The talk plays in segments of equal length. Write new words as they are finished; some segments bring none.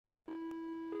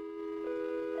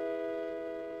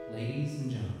Ladies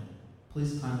and gentlemen,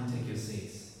 please kindly take your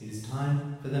seats. It is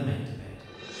time for the mate debate.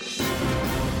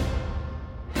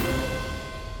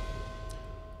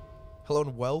 Hello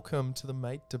and welcome to the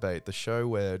Mate Debate, the show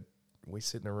where we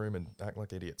sit in a room and act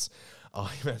like idiots.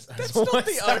 That's not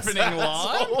the opening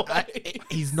line.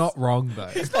 He's not wrong, though.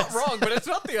 It's not wrong, but it's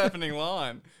not the opening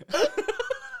line.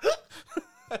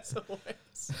 As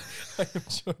always, I am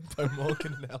joined by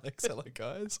Morgan and Alex. Hello,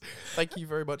 guys. Thank you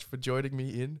very much for joining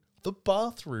me in the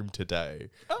bathroom today.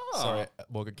 Oh. Sorry,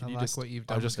 Morgan, can I you like just... what you've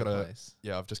done I've just with the gotta... place.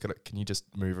 Yeah, I've just got to... Can you just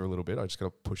move her a little bit? I just got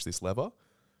to push this lever.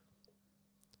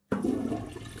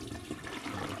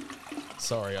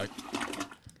 Sorry, I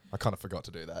kind of forgot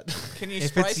to do that. Can you If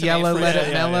spray it's some yellow, air let freshener?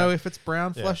 it mellow. yeah. If it's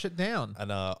brown, Yeah. flush it down.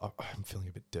 And I'm feeling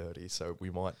a bit dirty, so we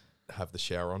might have the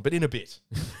shower on, but in a bit.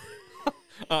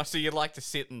 Oh, so you like to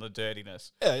sit in the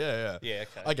dirtiness? Yeah. Yeah,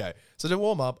 okay. Okay, so to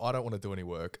warm up, I don't want to do any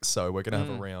work, so we're going to have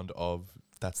a round of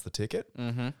That's the Ticket.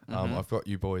 I've got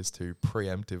you boys to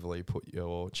preemptively put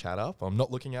your chat up. I'm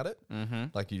not looking at it.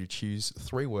 I'd like you to choose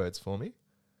 3 words for me.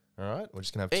 All right, we're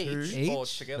just going to have Each or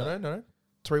Each? together? No.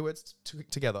 3 words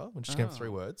together. We're just going to have 3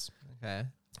 words. Okay.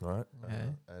 All right.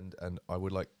 Okay. And I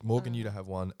would like Morgan, you to have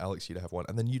one, Alex, you to have one,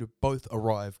 and then you to both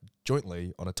arrive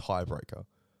jointly on a tiebreaker.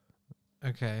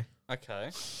 Okay.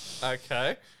 Okay.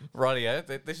 Rightio.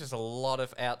 This is a lot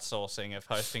of outsourcing of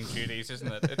hosting duties, isn't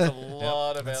it? It's a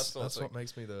lot of That's outsourcing. what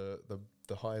makes me the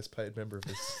highest paid member of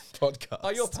this podcast. Oh,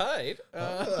 you're paid?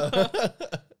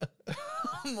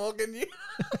 Morgan, you...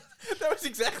 that was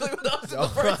exactly what I was in the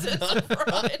process of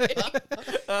writing.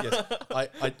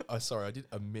 Yes, I sorry, I did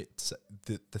omit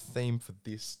the theme for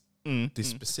this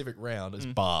specific round is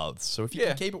baths. So if you Yeah.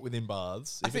 can keep it within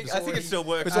baths, I think it still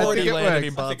works. If it's I already think it landed works.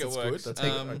 in I baths, think it it's works. good. That's I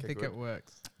good. Okay, think good. it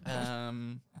works.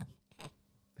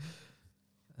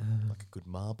 Like a good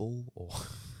marble, or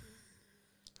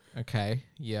Okay.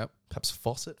 Yep. perhaps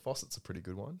faucet. Faucet's a pretty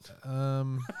good one.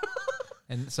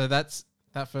 And so that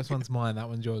first one's mine. That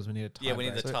one's yours. We need a tiebreaker. Yeah, we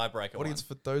need the So, tiebreaker one. Audience,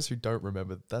 for those who don't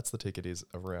remember, That's the Ticket is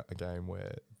a game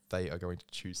where they are going to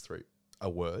choose a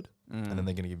word, and then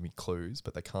they're going to give me clues,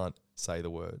 but they can't say the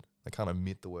word. They can't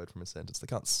omit the word from a sentence. They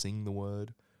can't sing the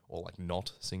word or like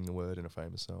not sing the word in a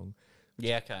famous song.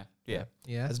 Yeah, okay. Yeah.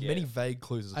 Yeah. As many vague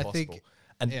clues as I possible. think-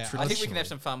 And yeah, I think we can have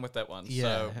some fun with that one. Yeah.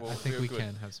 So I think we're we good.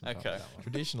 can have some fun with Okay. that one.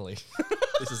 Traditionally,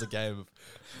 this is a game of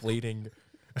leading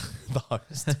the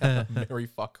host down a merry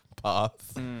fuck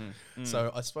path.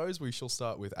 So I suppose we shall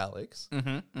start with Alex.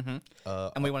 And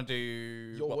we want to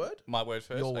do... Your word? My word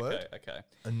first? Your word. Okay.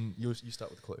 And you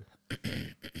start with a clue.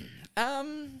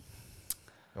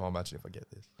 Oh, imagine if I get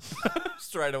this.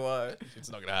 Straight away.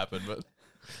 It's not going to happen, but...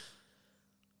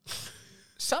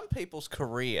 Some people's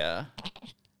career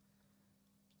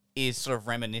is sort of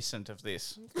reminiscent of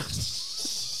this.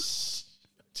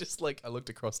 Just like I looked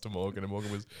across to Morgan, and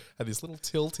Morgan had this little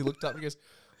tilt. He looked up and he goes,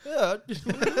 "Yeah,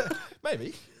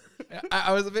 maybe."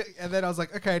 I was a bit, and then I was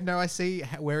like, okay, no, I see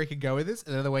where he could go with this.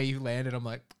 And then the way you landed, I'm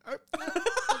like, oh,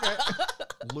 okay.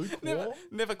 Lukewarm.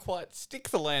 Never quite stick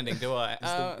the landing, do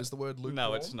I? Is the word lukewarm?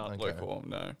 No, it's not Okay. lukewarm,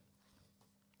 no. I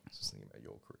was just thinking about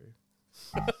your career.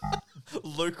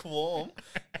 Lukewarm.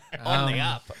 On the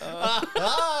up.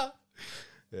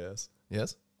 Yes.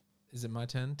 Is it my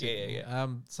turn? Yeah.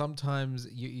 Sometimes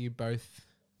you both,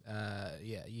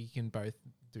 you can both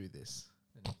do this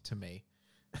to me.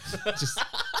 Just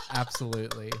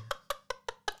absolutely.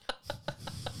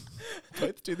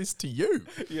 Both do this to you.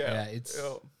 Yeah, it's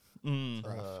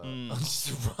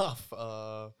It's rough.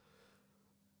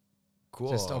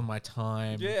 Cool. just on my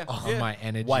time, Yeah, on yeah. my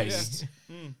energy. Waste.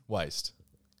 Waste.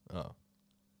 Oh.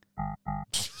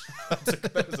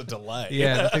 That was a delay.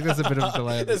 Yeah, I think there's a bit of a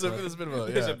delay. There's a bit of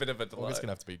a There's a bit of a delay. Morgan's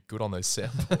gonna have to be good on those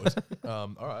soundboards.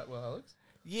 All right, well, Alex.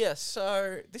 Yeah,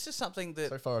 so this is something that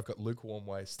So far, I've got lukewarm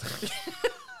waste.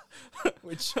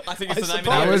 Which I think it's the name of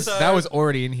the that was episode. that was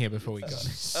already in here before we got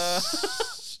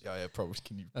it. yeah, probably.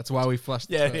 Can you? That's why we flushed.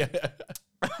 the toilet.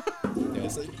 Yeah,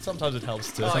 so sometimes it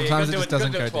helps to. Oh, Sometimes yeah, it you just gotta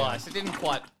doesn't do it go down. twice. It didn't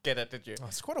quite get it, did you? Oh,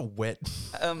 it's quite a wet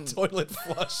Um, toilet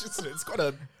flush, isn't it? It's quite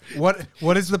a.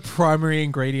 What is the primary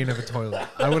ingredient of a toilet?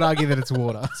 I would argue that it's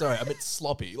water. Sorry, a bit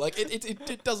sloppy. Like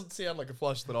it doesn't sound like a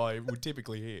flush that I would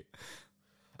typically hear.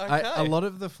 okay. A lot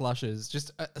of the flushes,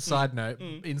 just a side note,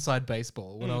 inside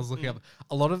baseball, when I was looking up,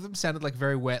 a lot of them sounded like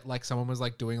very wet, like someone was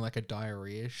like doing like a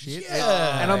diarrhea shit.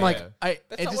 Yeah. And I'm like, Yeah.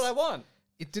 That's not what I want.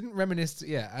 it didn't reminisce.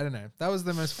 Yeah, I don't know. That was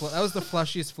the most. That was the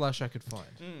flushiest flush I could find.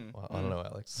 Well, I don't know,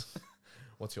 Alex.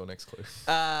 What's your next clue?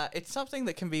 It's something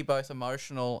that can be both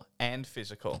emotional and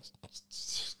physical.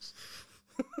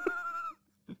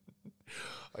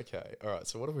 Okay, all right.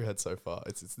 So what have we had so far?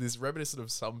 It's this reminiscent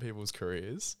of some people's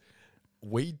careers,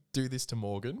 we do this to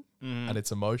Morgan, and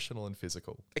it's emotional and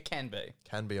physical. It can be.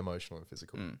 Can be emotional and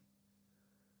physical. For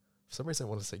some reason, I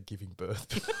want to say giving birth.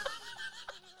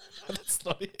 That's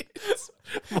not it.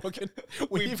 Morgan,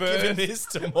 we've given this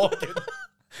to Morgan.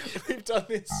 We've done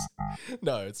this.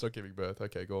 No, it's not giving birth.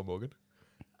 Okay, go on, Morgan.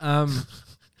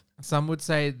 Some would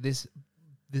say this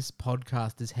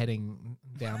podcast is heading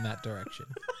down that direction.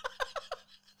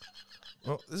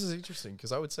 Well, this is interesting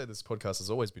because I would say this podcast has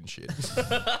always been shit.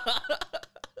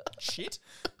 Shit?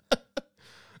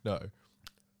 No.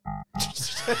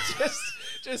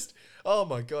 just. Oh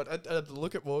my god! I had to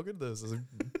look at Morgan. There was a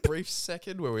brief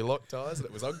second where we locked eyes and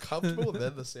it was uncomfortable, and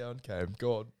then the sound came.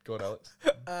 Go on,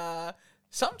 Alex.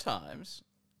 Sometimes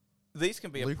these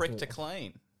can be a prick to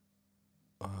clean.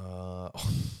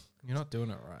 You're not doing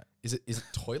it right. Is it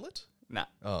toilet? Nah.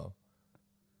 Oh,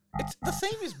 It's the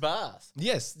theme is bath.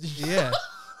 yes. Yeah.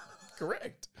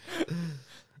 Correct.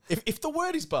 If the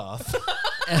word is bath,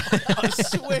 I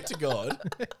swear to God.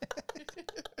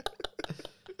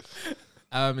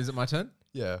 Is it my turn?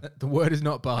 Yeah. The word is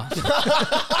not bath.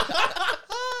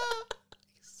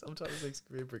 Sometimes things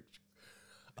can be a brick.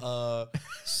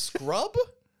 Scrub?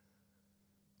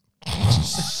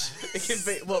 It can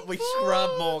be. Well, we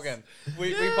scrub Morgan.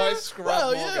 We both scrub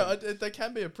Well, Morgan. yeah, they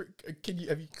can be a brick.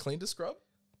 Have you cleaned a scrub?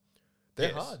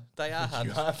 They're Yes, hard. They are hard.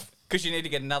 You have. Because you need to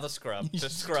get another scrub to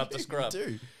scrub the scrub. You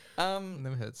do. I've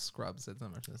never heard scrubs said so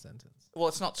much in a sentence. Well,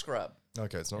 it's not scrub.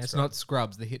 Okay, it's not. It's scrub. not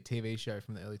Scrubs, the hit TV show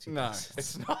from the early 2000s. No,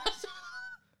 it's not.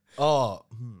 Oh,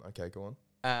 okay, go on.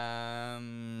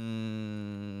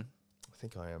 Um, I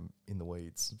think I am in the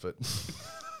weeds, but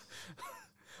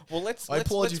well, let's I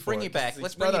applaud you for bring it. you back. This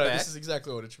Let's is- bring no, you no, back. This is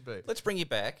exactly what it should be. Let's bring you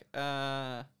back.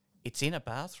 It's in a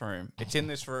bathroom. It's in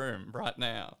this room right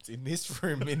now. It's in this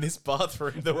room, in this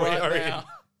bathroom that we Right are now.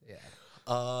 Yeah. in.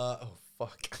 Oh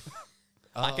fuck.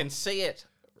 I can see it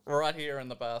right here in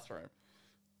the bathroom.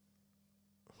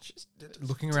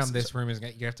 Looking around this room is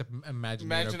you have to imagine.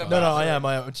 Imagine you're in a No, I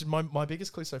bathroom. am. Just my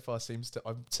biggest clue so far seems to.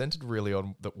 I'm centered really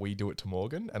on that we do it to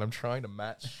Morgan, and I'm trying to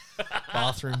match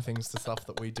bathroom things to stuff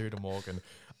that we do to Morgan.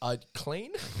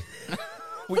 Clean.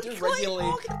 We do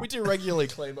regularly. We do regularly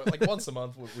clean, but like once a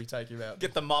month we take him out.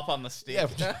 Get the mop on the stick.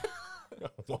 Yeah.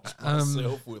 Wash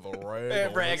myself with a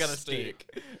rag. Rag on a stick.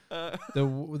 The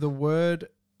word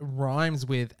rhymes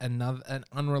with an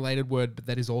unrelated word, but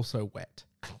that is also wet.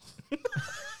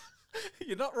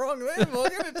 You're not wrong there,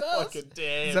 Morgan. It does. Fucking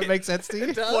damn. Does that make sense to you?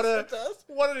 It does. What It does.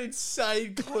 What an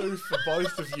insane clue for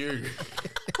both of you.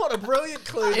 What a brilliant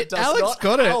clue that does Alex not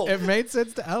got help. it. It made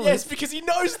sense to Alex. Yes, because he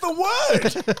knows the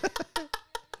word.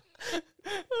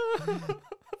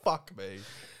 Fuck me.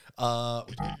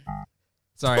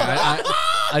 Sorry,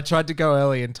 I tried to go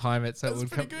early and time it so it That's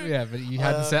would come. pretty good. Yeah, but you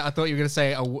hadn't said. I thought you were going to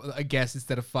say a guess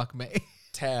instead of fuck me.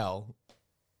 Towel.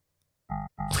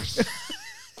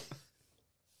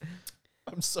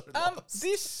 I'm so lost.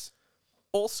 This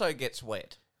also gets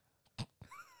wet.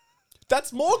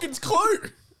 That's Morgan's clue.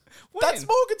 That's When?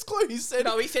 Morgan's clue. He said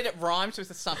No, he said it rhymes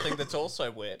with something that's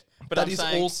also wet. But that I'm is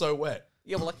saying, also wet.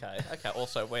 yeah, well, okay,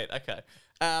 also wet, okay.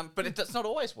 But it's not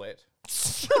always wet.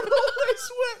 It's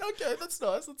wet. Okay, that's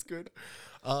nice. That's good.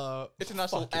 It's a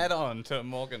nice little add-on to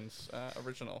Morgan's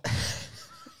original.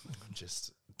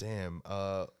 Just damn.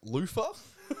 Loofah.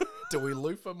 Do we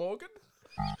loofah Morgan?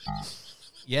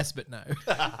 Yes, but no.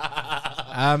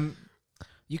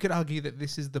 You could argue that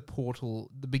this is the portal,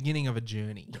 the beginning of a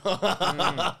journey.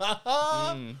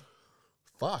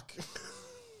 Fuck.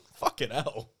 Fucking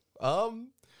hell.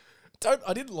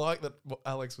 I didn't like that.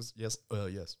 Alex was yes,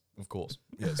 of course.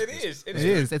 Yes, It is. It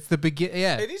is. It's the begin.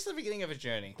 Yeah. It is the beginning of a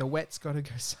journey. The wet's got to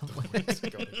go somewhere. It's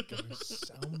gotta go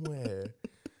somewhere.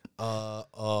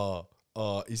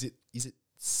 Is it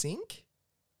sink?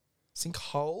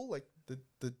 Sinkhole? Like the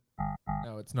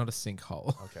No, it's not a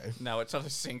sinkhole. okay. No, it's not a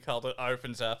sinkhole that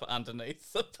opens up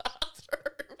underneath the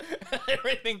bathroom.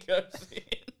 Everything goes in.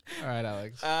 All right,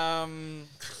 Alex.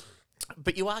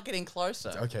 But you are getting closer.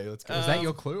 Okay, let's go. Was that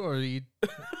your clue, or are you?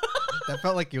 That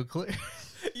felt like your clue.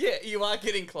 Yeah, you are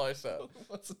getting closer.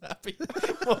 wasn't happy.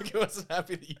 Morgan wasn't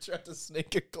happy that you tried to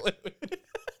sneak a clue in.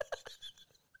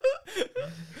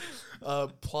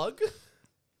 Plug?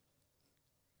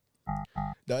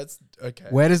 No, it's okay.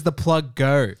 Where does the plug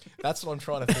go? That's what I'm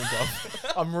trying to think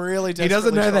of. I'm really He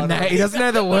doesn't know the name. He doesn't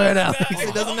know the word, Alex.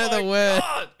 He doesn't know the word.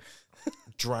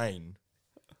 Drain.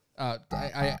 I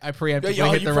preemptively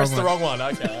Yeah, hit you the pressed wrong the one. wrong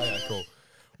one. Okay, cool.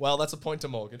 Well, that's a point to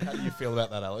Morgan. How do you feel about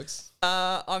that, Alex?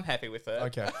 I'm happy with it.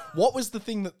 Okay. What was the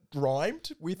thing that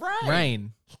rhymed with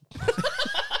Rain.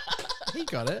 He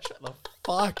got it. the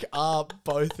fuck up,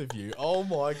 both of you? Oh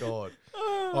my god.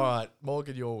 All right,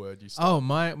 Morgan, your word. You start. Oh,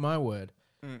 my word.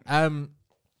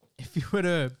 If you were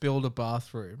to build a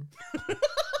bathroom,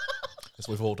 As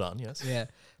we've all done, yes. yeah,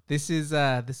 this is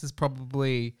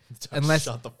probably Don't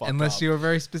shut the fuck unless up. you're a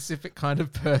very specific kind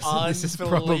of person, this is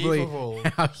probably Unbelievable.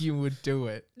 how you would do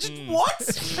it. What?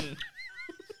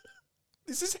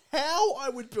 This is how I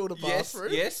would build a Yes,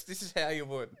 bathroom? yes, this is how you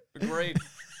would. Agreed.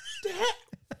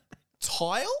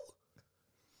 Tile?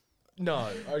 No,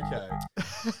 okay.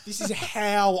 This is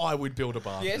how I would build a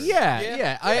bathroom. Yes.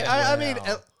 Yeah. I mean,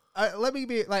 Wow. let me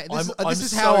be like this. I'm This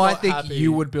is so how I not think happy.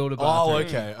 you would build a bathroom. Oh,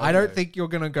 okay. I don't think you're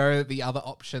gonna go the other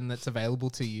option that's available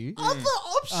to you. Other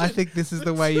options. I think this is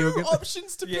the way you're Two gonna.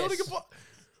 options to building a bathroom.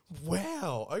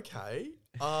 Wow, okay.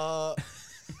 That-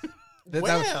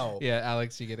 Wow. Yeah,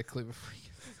 Alex, you get a clip before you.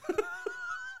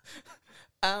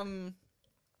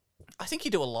 I think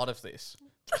you do a lot of this.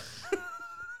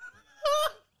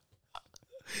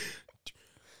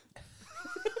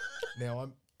 Now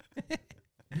I'm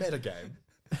metagame.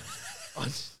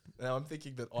 Now I'm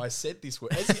thinking that I said this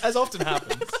word, as often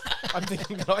happens. I'm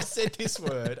thinking that I said this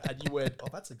word, and you went, "Oh,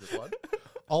 that's a good one.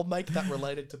 I'll make that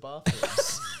related to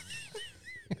bathrooms."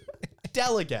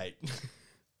 Delegate.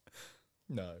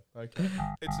 No. Okay.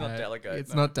 It's not delegate. It's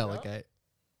no. not delegate.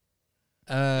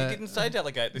 You didn't say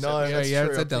delegate this No, episode. that's yeah, true.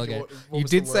 it's a I'm thinking, delegate. what You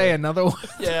was the did say word? another one.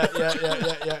 Yeah.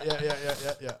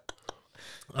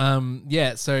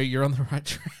 Yeah. So you're on the right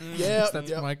track. Yeah. That's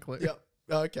yep, my clue. Yep.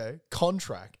 Okay.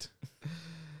 Contract.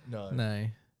 No. No,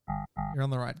 you're on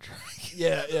the right track.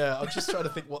 Yeah. I'm just trying to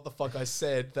think what the fuck I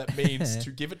said that means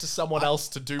to give it to someone else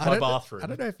to do my bathroom. I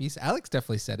don't know if Alex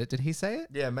definitely said it. Did he say it?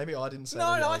 Yeah, maybe I didn't say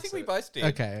No, maybe I Alex think said we it. both did.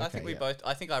 Okay, I think we yeah. both.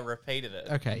 I think I repeated it.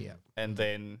 Okay, yeah. And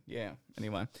then, yeah.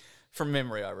 Anyway, from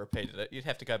memory, I repeated it. You'd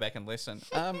have to go back and listen.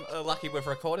 Lucky we've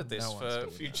recorded this No one's for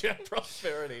doing future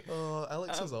prosperity. Oh,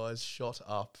 Alex's eyes shot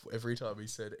up every time he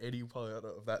said any part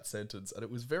of that sentence, and it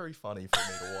was very funny for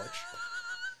me to watch.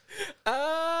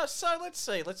 So let's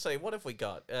see. What have we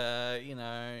got?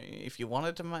 If you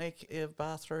wanted to make a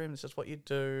bathroom, this is what you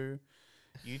do.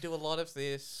 You do a lot of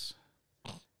this.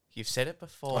 You've said it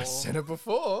before. I said it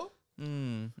before.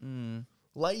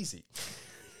 Lazy.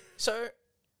 So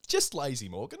Just lazy,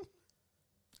 Morgan.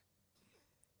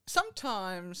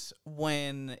 sometimes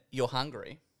when you're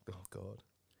hungry, Oh, God.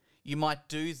 you might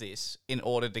do this in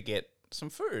order to get some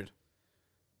food.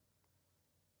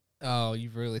 Oh,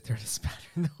 you've really thrown a spanner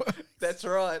in the works. That's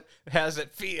right. How does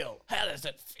it feel? How does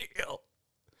it feel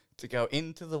to go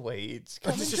into the weeds?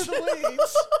 Come into the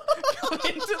weeds. Come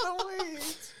into the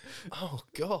weeds. Oh,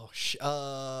 gosh.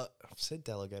 I've said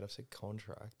delegate. I've said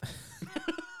contract.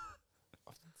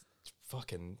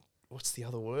 Fucking, what's the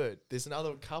other word? There's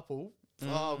another couple.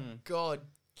 Oh, God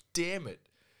damn it.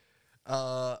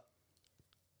 Yeah,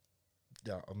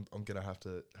 I'm going to have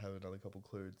another couple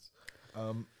clues.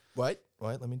 Wait,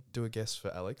 let me do a guess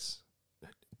for Alex.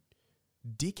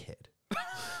 Dickhead.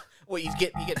 Well, you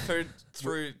get food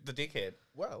through the dickhead.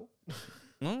 Well,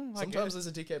 I sometimes there's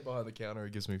a dickhead behind the counter who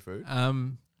gives me food.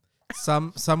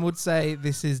 Some would say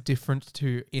this is different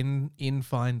to in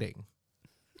finding.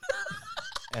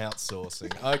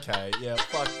 Outsourcing. Okay, yeah,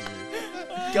 fuck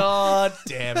you. God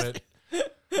damn it.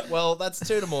 Well, that's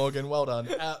 2 to Morgan. Well done.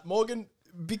 Morgan,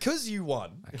 because you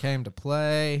won, I came to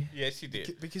play. Yes, you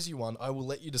did. because you won, I will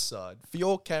let you decide. For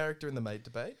your character in the mate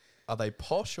debate, are they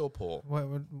posh or poor?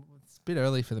 It's a bit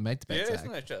early for the mate debate. Yeah, Zach.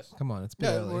 isn't it just? Come on, it's a bit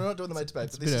No, early. we're not doing the mate debate,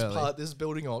 It's but a this bit is early. this is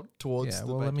building on towards Yeah, the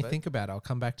well, mate let me debate. think about it. I'll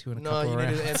come back to you in a No, couple you of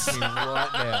need to rounds. answer me right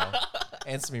now.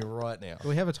 Answer me right now.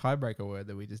 We have a tiebreaker word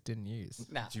that we just didn't use.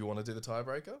 Nah. Do you want to do the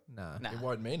tiebreaker? Nah. Nah. It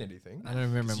won't mean anything. I don't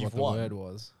remember Because what you've the won. word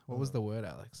was. What was the word,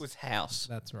 Alex? With house.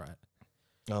 That's right.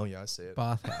 Oh, yeah, I see it.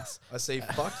 Bathhouse. I see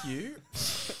fuck you,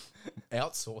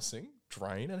 outsourcing,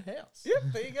 drain, and house. Yep,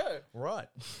 there you go. Right.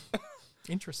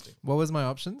 Interesting. What was my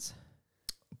options?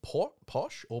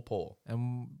 Posh or poor?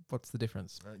 And what's the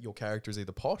difference? Your character is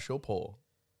either posh or poor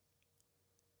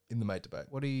in the mate debate.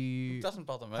 What do you? It doesn't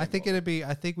bother me. I think it'd be.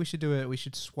 I think we should do it. We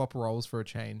should swap roles for a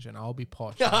change, and I'll be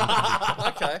posh.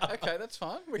 Okay, that's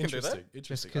fine. We can do Interesting. that.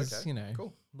 Just Interesting. because Okay.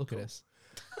 Cool. look at us.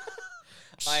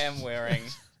 I am wearing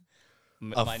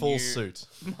A my full new, suit.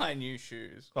 My new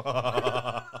shoes.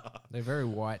 They're very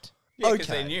white, Yeah, because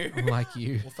Okay. they're new. like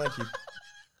you. Well, thank you.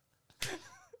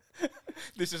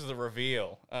 This is the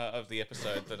reveal of the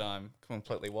episode that I'm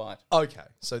completely white. Okay,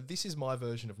 so this is my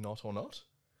version of not or not.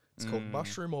 It's called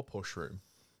mushroom or pushroom.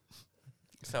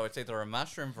 So it's either a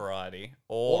mushroom variety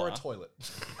Or a toilet.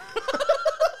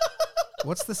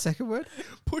 What's the second word?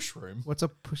 Pushroom. What's a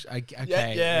push? Okay.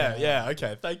 Yeah.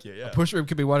 Okay, thank you. Yeah, Push room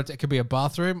could be what? It could be a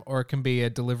bathroom, or it can be a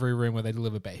delivery room where they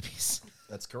deliver babies.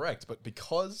 that's correct. But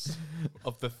because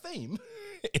of the theme,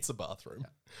 it's a bathroom.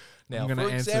 Now, I'm going for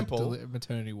to answer example,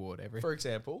 maternity ward.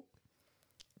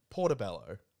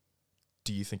 portobello.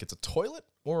 Do you think it's a toilet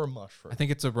or a mushroom? I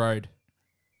think it's a road.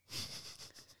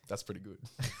 That's pretty good.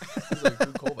 That's a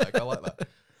good callback. I like that.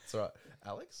 That's all right.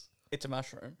 Alex? It's a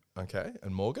mushroom. Okay.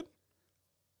 And Morgan?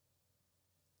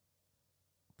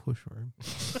 Push room.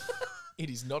 It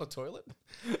is not a toilet.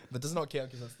 That does not count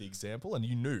because that's the example, and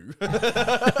you knew.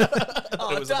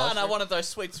 Oh, It was a darn, I mushroom. wanted those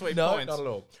sweet No, points. not at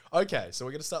all. Okay, so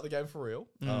we're going to start the game for real.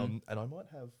 And I might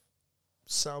have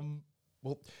some...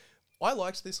 Well, I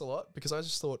liked this a lot because I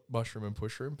just thought mushroom and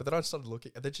pushroom, but then I started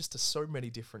looking, and there just are so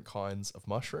many different kinds of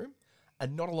mushroom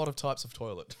and not a lot of types of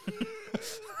toilet.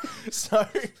 So...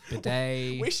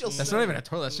 Bidet. We shall That's see. not even a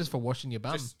toilet. That's just for washing your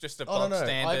bum. Just a Oh, bog no.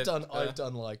 standard.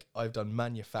 I've done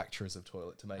manufacturers of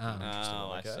toilet to make it interesting.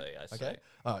 Oh, I okay? see, I see. Okay.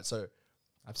 All right. So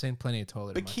I've seen plenty of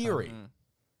toilet. in my time. Bakiri. A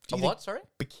Do you what? Sorry.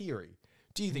 think Bakiri.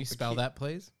 Do you Can you think spell that,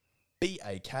 please?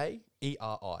 Bakeri?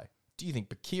 Do you think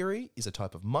Bakiri is a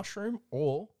type of mushroom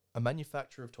or a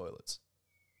manufacturer of toilets?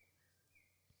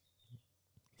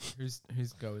 Whose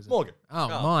go is it? Morgan. Oh,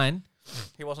 Oh. mine.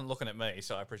 He wasn't looking at me,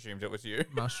 so I presumed it was you.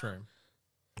 Mushroom.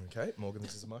 Okay. Morgan,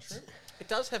 this is a mushroom. It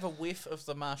does have a whiff of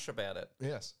the mush about it.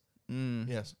 Yes. Mm.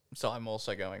 Yes. So I'm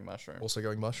also going mushroom. Also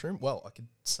going mushroom. Well, I could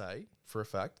say for a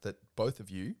fact that both of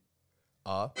you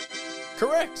are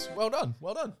correct. Well done.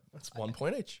 Well done. That's 1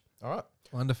 point each. All right.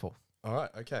 Wonderful. All right.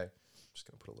 Okay. Just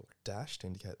going to put a little dash to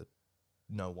indicate that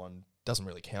no one doesn't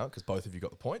really count because both of you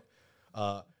got the point.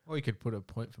 Or you could put a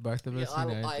point for both of Yeah, us. you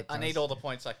know, if it I need does- all the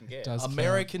points I can get. does count.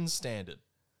 American Standard.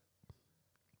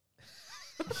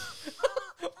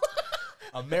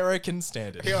 American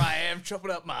Standard. Here I am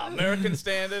chopping up my American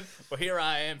standard, but here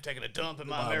I am taking a dump in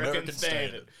my American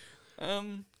standard.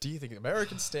 Do you think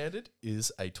American Standard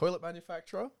is a toilet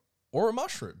manufacturer or a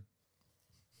mushroom?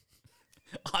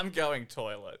 I'm going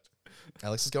toilet.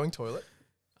 Alex is going toilet.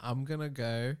 I'm gonna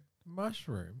go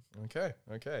mushroom. Okay.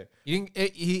 Okay. You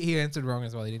didn't, he answered wrong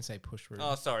as well. He didn't say push room.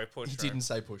 Oh, sorry, push. He didn't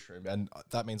say pushroom, and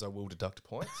that means I will deduct a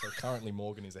point. So currently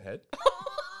Morgan is ahead.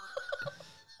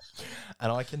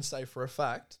 And I can say for a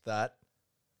fact that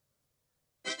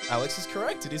Alex is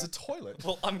correct. It is a toilet.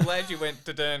 Well, I'm glad you went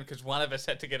to Dern because one of us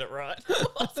had to get it right.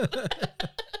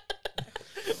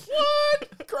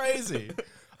 What? Crazy.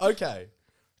 Okay.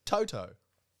 Toto.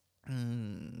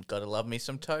 Gotta love me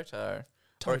some Toto. Or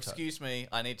Toto. excuse me,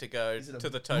 I need to go Is it to a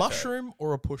the Toto. mushroom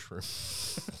or a pushroom?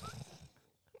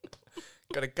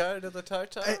 Gotta go to the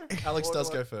Toto. Alex Or does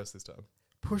do I- go first this time.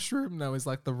 Push room, though, is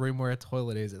like the room where a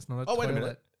toilet is. It's not a Oh, toilet. wait a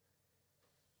minute.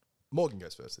 Morgan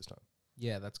goes first this time.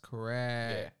 Yeah, that's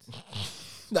correct.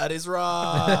 That is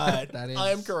right. That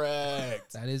I am is-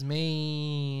 correct. That is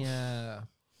me.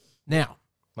 Now,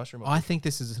 Mushroom. I think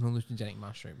this is an hallucinogenic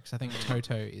mushroom because I think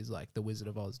Toto is like the Wizard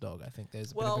of Oz dog. I think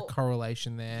there's a bit of Well, a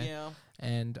correlation there. Yeah.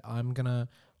 And I'm gonna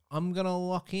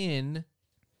lock in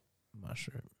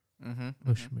mushroom. Mm-hmm.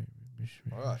 Mushroom.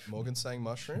 All right. Morgan's saying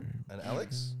mushroom. And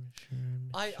Alex?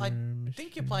 I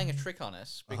think you're playing a trick on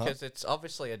us because it's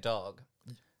obviously a dog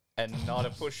and not a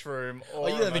push room or Oh,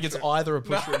 you a don't think it's mushroom. either a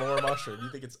pushroom or a mushroom. You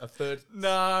think it's a third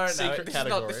No, secret this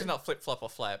category. This is not flip flop or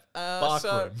flap. bark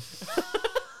So room.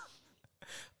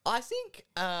 I think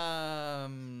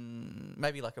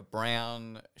maybe like a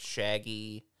brown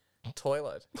shaggy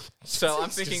toilet. So I'm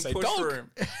Just thinking say push dog.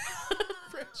 room.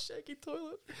 Brown shaky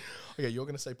toilet. Okay, you're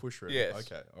going to say pushroom. Yes.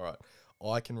 Okay, all right.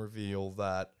 I can reveal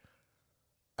that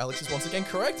Alex is once again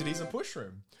correct. It is a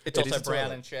pushroom. It's It is also a brown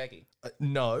toilet. and shaggy.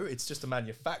 No, it's just a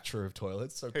manufacturer of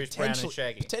toilets. So Who's brown and potentially,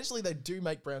 shaggy? potentially they do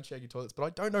make brown shaggy toilets, but I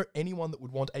don't know anyone that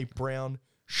would want a brown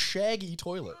shaggy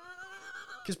toilet.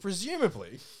 Because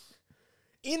presumably,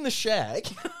 in the shag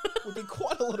would be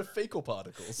quite a lot of fecal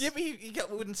particles. Yeah, but you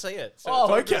wouldn't see it. So Oh,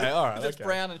 it's all okay, good. all right, It's okay.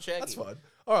 brown and shaggy. That's fine.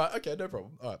 All right, okay, no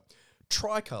problem. All right.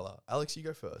 Tricolor. Alex, you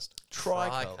go first.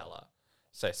 Tricolor. Tricolour.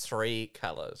 So 3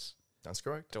 colours. That's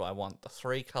correct. Do I want the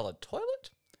 3-coloured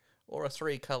toilet or a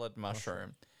 3-coloured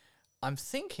mushroom? I'm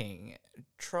thinking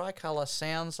tricolour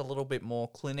sounds a little bit more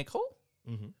clinical,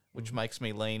 which makes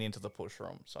me lean into the push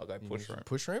room. So I'll go push room.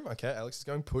 Pushroom. Okay, Alex is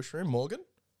going pushroom. Morgan?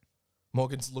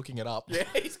 Morgan's looking it up. Yeah,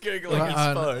 he's Googling his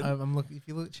phone. I'm looking. If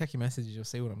you look, check your messages, you'll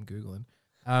see what I'm googling.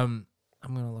 I'm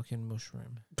gonna look in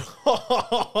mushroom.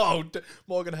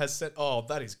 Morgan has said, oh,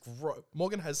 that is gross.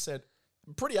 Morgan has said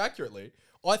pretty accurately,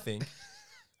 I think,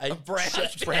 a brown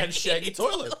shaggy shaggy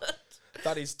toilet.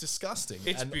 That is disgusting.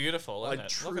 It's and beautiful, I isn't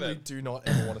it? Look at truly it. do not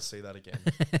ever want to see that again.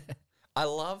 I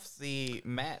love the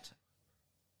mat,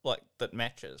 like, that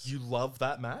matches. You love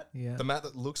that mat? Yeah. The mat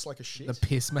that looks like a shit? The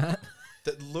piss mat.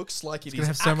 That looks like it gonna is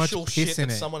have so much actual piss shit in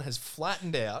that it. someone has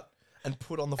flattened out and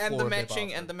put on the floor And the of their matching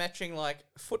bathroom. like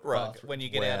foot rug Bathroom. when you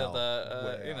get out of Wow.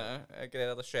 the get out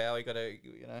of the shower. You got to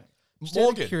Just out of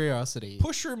Morgan, curiosity.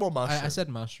 pushroom or mushroom? I said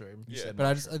mushroom. You said But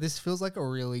mushroom. this feels like a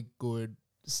really good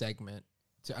segment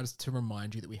to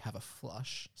remind you that we have a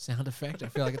flush sound effect. I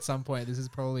feel like at some point this is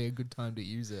probably a good time to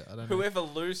use it. I don't know. whoever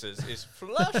loses is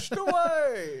flushed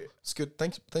away. It's good.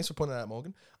 Thanks for pointing that out,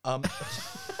 Morgan.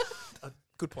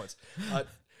 Good points.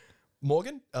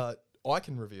 Morgan, I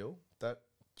can reveal that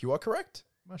you are correct.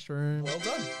 Mushroom. Well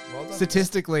done. Well done.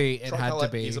 Statistically, it had Tricolour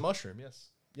to be. is a mushroom, yes.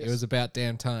 It was about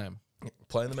damn time.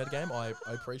 Playing the meta game, I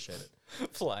appreciate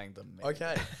it. Playing them.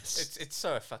 Okay. It's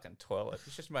so fucking toilet.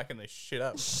 He's just making this shit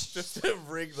up just to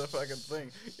rig the fucking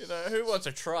thing. Who wants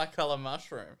a tricolour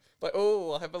mushroom? Like,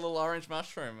 oh, I'll have a little orange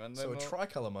mushroom. And then So a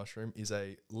tricolour mushroom is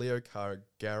a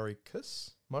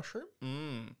Leocargaricus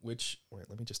mushroom, which, wait,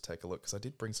 let me just take a look, because I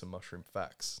did bring some mushroom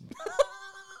facts.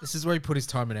 This is where he put his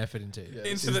time and effort into. Yeah. This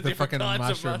Into is the different fucking kinds of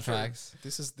mushroom mushrooms.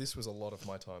 facts. This was a lot of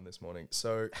my time this morning.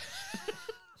 So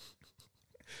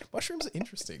mushrooms are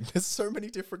interesting. There's so many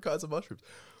different kinds of mushrooms.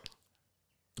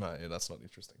 No, yeah, that's not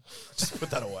interesting. Just put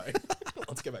that away.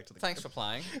 Let's get back to the Thanks for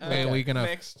playing. Wait, we're gonna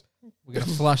Next. we're gonna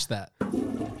flush that.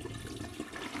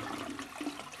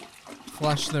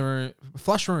 Flush the room.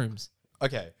 Flush rooms.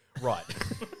 Okay, right.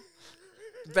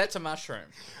 That's a mushroom.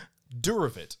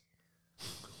 Duravit.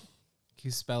 Can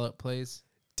you spell it, please?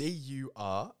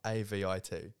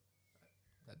 Duravit.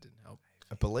 That didn't help.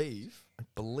 I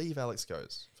believe Alex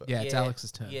goes first. Yeah, it's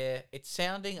Alex's turn. Yeah, it's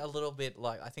sounding a little bit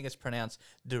like, I think it's pronounced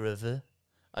Durave.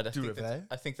 I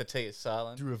think the T is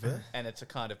silent. Duravit. And it's a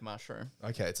kind of mushroom.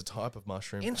 Okay, it's a type of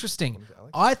mushroom. Interesting. According to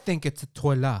Alex. I think it's a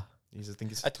toilet. You just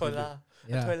think it's A toilet.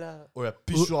 Yeah. A toilet. or a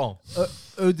pigeon.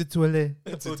 Eau de toilette.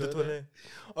 It's a toilet.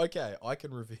 Okay, I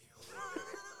can reveal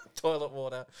Toilet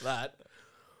water. that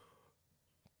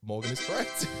Morgan is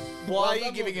correct. Why are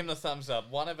you giving him the thumbs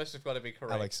up? One of us has got to be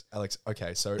correct. Alex,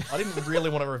 okay, so I didn't really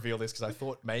want to reveal this because I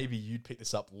thought maybe you'd pick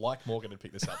this up like Morgan had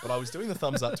picked this up, but I was doing the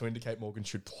thumbs up to indicate Morgan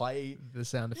should play The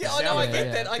sound effect. Yeah, I know, I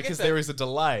get that. I get because that. there is a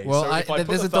delay. Well, so if I put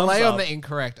there's the a delay thumbs on up- the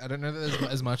incorrect. I don't know that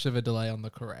there's as much of a delay on the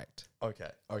correct.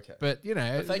 Okay. But, you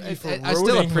know, thank you for I still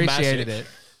ruining the appreciated magic.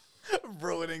 it.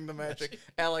 Ruining the magic.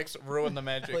 Alex ruined the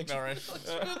magic. Alex Norris.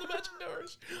 ruined the magic,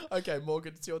 Norris. Okay,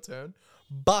 Morgan, it's your turn.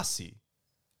 Bussy.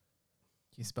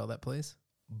 Can you spell that, please?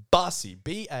 Bussy.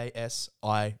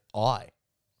 Basii.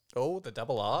 Oh, the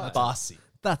double R. Bussy.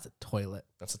 That's a toilet.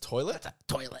 That's a toilet?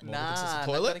 Toilet. Morgan thinks it's a Nah,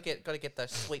 toilet? gotta get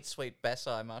those sweet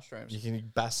Bassai mushrooms. You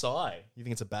can Bassai. You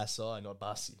think it's a Bassai, not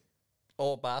Bussy.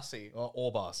 Or Barsi.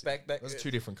 Or Bussy. Back- Those are two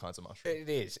different kinds of mushrooms. It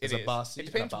is. There's It a is. Barsi It and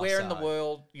depends a where in the Bassai.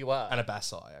 world you are. And a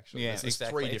Bassai, actually. Yeah, There's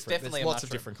exactly. three It's different. definitely There's a lots of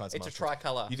mushroom. different kinds It's of a mushrooms.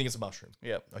 tricolour. You think it's a mushroom?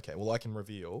 Yep. Okay, well, I can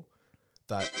reveal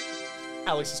that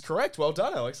Alex is correct. Well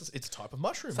done, Alex. It's a type of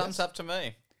mushroom. Thumbs yes. up to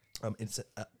me. It's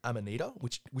an Amanita,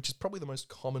 which is probably the most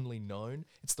commonly known.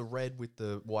 It's the red with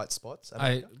the white spots.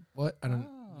 Amanita. I don't.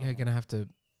 You're gonna have to.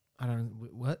 I don't.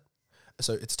 What?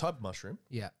 So it's a type of mushroom,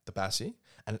 Yeah. the Bassi,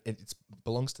 and it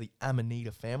belongs to the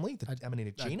Amanita family, the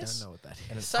Amanita genus. I don't know what that is.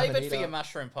 And an Save it for Amanita- your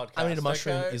mushroom podcast. Amanita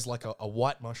mushroom okay? is like a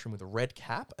white mushroom with a red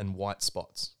cap and white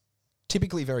spots.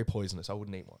 Typically very poisonous. I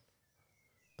wouldn't eat one.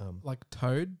 Like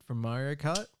Toad from Mario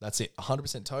Kart. That's it.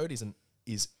 100% toad is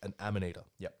an Amanita.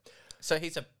 Yep. So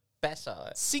he's a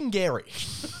Bassai. Singeri.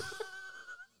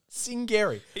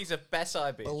 Singeri. He's a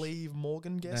Bassai bitch. Believe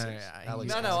Morgan guesses. Alex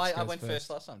No, guesses. no, I goes went first. first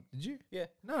last time. Did you? Yeah.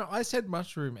 No, I said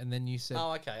mushroom, and then you said.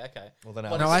 Oh, okay. Well, then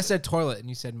What Alex, no, is I it? said toilet, and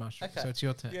you said mushroom. Okay. So it's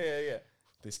your turn. Yeah.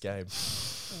 this game.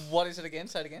 What is it again?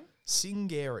 Say it again.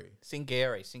 Singeri.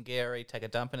 Singeri. Take a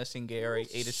dump in a Singeri.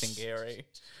 Eat a Singeri.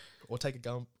 Or take a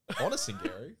gum on a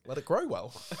Singeri. Let it grow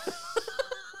well.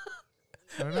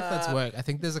 I don't know if that's work. I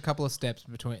think there's a couple of steps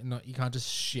between. Not you can't just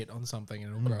shit on something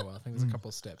and it'll grow well. I think there's a couple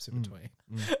of steps in between.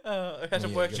 It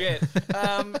hasn't worked yet.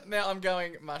 Now I'm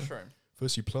going mushroom.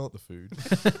 First you plant the food,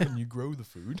 then you grow the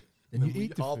food, Then you we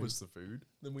eat the harvest the food,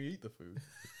 then we eat the food.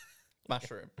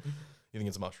 Mushroom. You think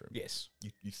it's a mushroom? Yes.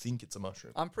 You think it's a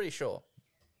mushroom? I'm pretty sure.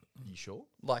 You sure?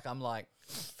 I'm like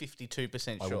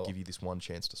 52% I sure. will give you this one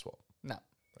chance to swap. No.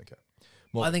 Okay.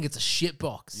 I think it's a shit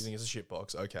box. You think it's a shit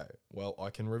box? Okay. Well, I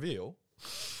can reveal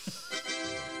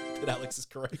that Alex is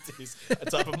correct. It is a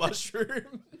type of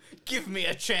mushroom. Give me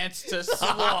a chance to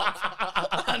swap.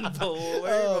 Unbelievable.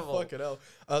 Oh, fucking hell.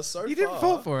 So You didn't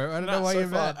fall for it. I don't know why so you're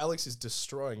far, mad. Alex is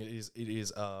destroying it. It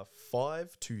is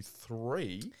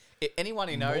 5-3. Anyone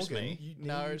who knows Morgan, me you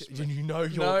knows need- you know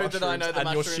your know that I know mushrooms the and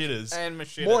your mushrooms shitters. and my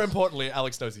shitters. More importantly,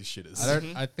 Alex knows his shitters. I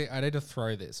don't. I think I need to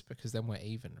throw this because then we're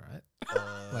even, right?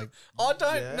 Like Oh,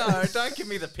 don't Yeah. no! Don't give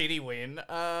me the pity win.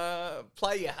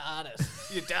 Play your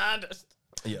hardest, your darndest.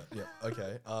 Yeah.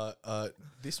 Okay.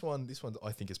 This one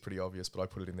I think is pretty obvious, but I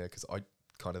put it in there because I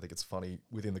kind of think it's funny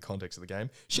within the context of the game.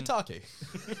 Shiitake.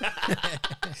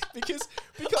 because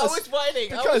I was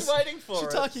waiting for it.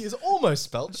 shiitake is almost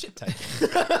spelled shit taking,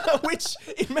 which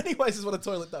in many ways is what a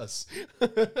toilet does.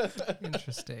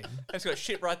 Interesting. It's got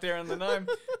shit right there in the name.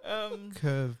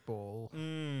 Curveball.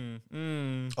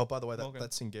 Oh, by the way, Morgan.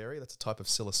 that's Singeri. That's a type of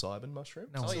psilocybin mushroom.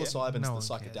 No one- Psilocybin's no the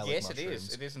one cares. psychedelic Yes, mushrooms. it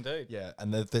is. It is indeed. Yeah,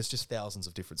 and there's just thousands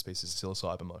of different species of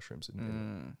psilocybin mushrooms.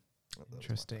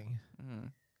 Interesting.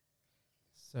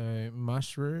 So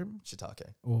mushroom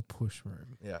Shiitake. or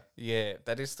pushroom? Yeah. Yeah,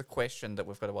 that is the question that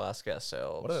we've got to ask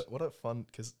ourselves. What a fun,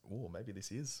 because maybe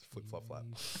this is flip flop flap.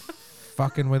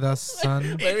 Fucking with us,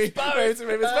 son. Maybe It's both.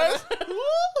 maybe it's both.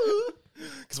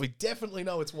 Because we definitely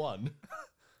know it's one.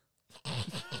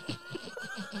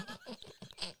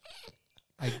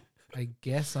 I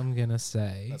guess I'm gonna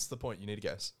say. That's the point. You need to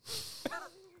guess.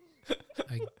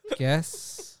 I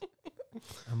guess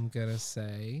I'm gonna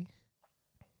say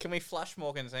Can we flush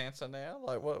Morgan's answer now?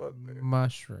 Like what?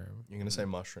 mushroom, You're going to say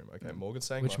mushroom. Okay, Morgan's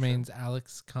saying which mushroom. means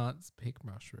Alex can't pick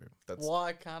mushroom That's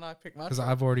Why can't I pick because mushroom?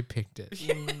 I've already picked it.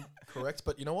 correct.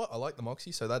 But you know what? I like the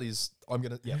moxie, so that is... I'm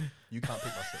going to... Yeah, you can't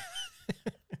pick mushroom.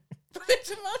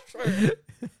 It's a mushroom.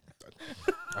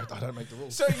 I don't make the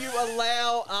rules. So you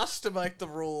allow us to make the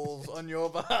rules on your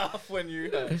behalf when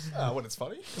you host. When it's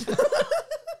funny.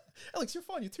 Alex, you're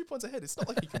fine. You're 2 points ahead. It's not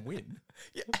like you can win.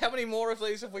 Yeah, how many more of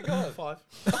these have we got? 5.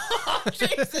 Oh,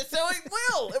 Jesus, so it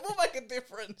will. It will make a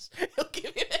difference. It'll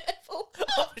give you an ample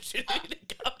opportunity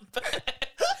to come back.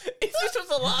 If this was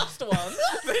the last one,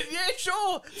 then yeah,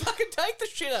 sure, fucking take the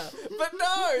shitter. But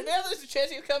no, now there's a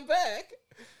chance he'll come back.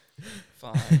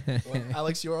 Fine. Well,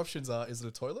 Alex, your options are: is it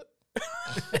a toilet?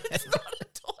 It's not a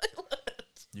toilet.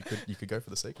 You could go for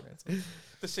the secret answer.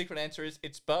 The secret answer is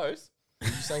it's both. Are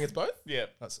you saying it's both? Yeah.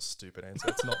 That's a stupid answer.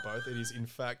 It's not both. It is, in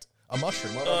fact, a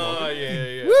mushroom. Well Oh, done, Morgan.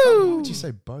 yeah. Why would you say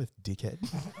both, dickhead?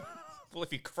 Well,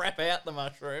 if you crap out the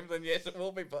mushroom, then yes, it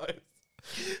will be both.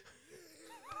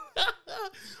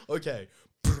 Okay,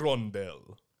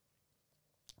 Brondel.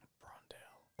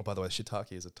 Oh, by the way,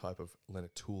 shiitake is a type of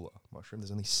Lentula mushroom.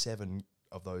 There's only 7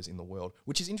 of those in the world,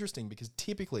 which is interesting because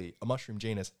typically a mushroom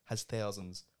genus has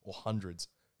thousands or hundreds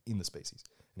in the species.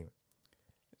 Anyway,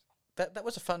 That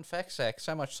was a fun fact, Zach,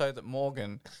 so much so that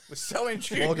Morgan was so in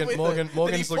tune with it Morgan's that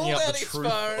he looking pulled up out the his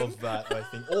truth phone. of that, I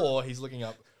think, or he's looking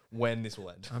up when this will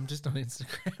end. I'm just on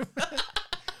Instagram.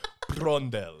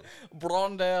 Brondel.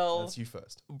 Brondel. That's you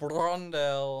first.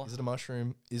 Brondel. Is it a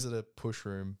mushroom? Is it a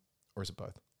pushroom? Or is it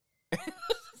both?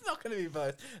 It's not going to be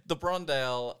both. The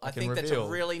Brondel, I can think that's a reveal.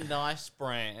 really nice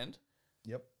brand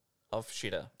Yep. of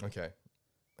shitter. Okay.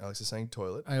 Alex is saying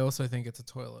toilet. I also think it's a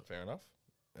toilet. Fair enough.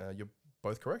 You're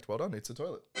both correct. Well done. It's a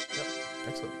toilet. Yep.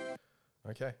 Excellent.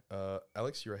 Okay.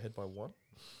 Alex, you're ahead by 1.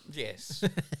 Yes.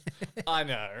 I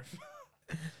know.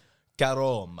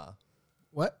 Caroma.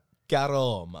 What?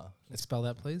 Caroma. Let's spell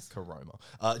that, please. Caroma.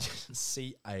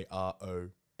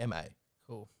 Caroma.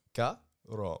 Cool.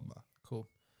 Caroma. Cool.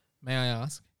 May I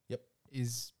ask? Yep.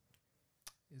 Is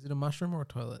it a mushroom or a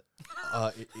toilet?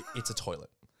 It's a toilet.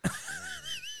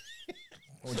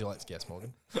 What would you like to guess,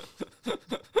 Morgan?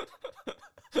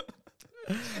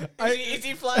 Is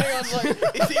he playing on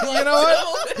like... Is he like You know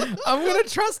what? I'm gonna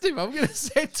trust him. I'm gonna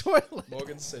say toilet.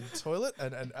 Morgan said toilet,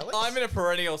 and Alex? I'm in a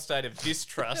perennial state of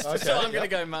distrust, Okay, so I'm going to yep.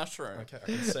 go mushroom. Okay, I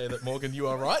can say that, Morgan, you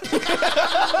are right.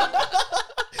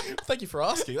 Thank you for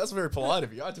asking. That's very polite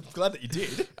of you. I'm glad that you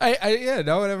did. Yeah,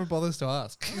 no one ever bothers to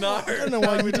ask. No. I don't know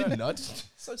why you didn't.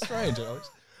 So strange, Alex.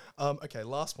 Okay,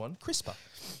 last one. CRISPR.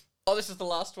 Oh, this is the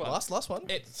last one. Last one.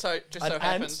 It so just And so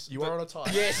happens you are on a tie.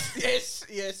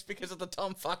 Yes, because of the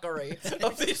tomfuckery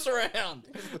of this round.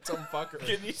 The Tom Fucker.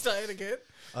 Can you say it again?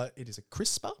 It is a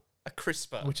CRISPR. A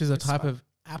crisper. Which is a type of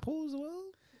apple as well?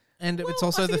 And it's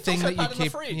also I the think it's thing also that you part of the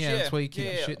keep. fridge, Yeah, yeah. it's where you keep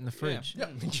Yeah, your shit in the yeah. fridge. Yeah.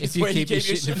 If you keep your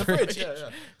shit in the fridge. Yeah.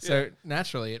 So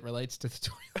naturally, it relates to the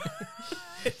toilet.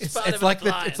 It's It's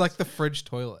like the fridge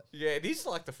toilet. Yeah, it is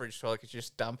like the fridge toilet because you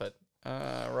just dump it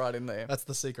right in there. That's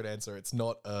the secret answer. It's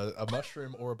not a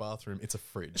mushroom or a bathroom. It's a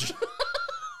fridge.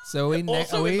 So are we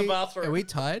Also in the bathroom. Are we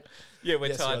tied? Yeah, we're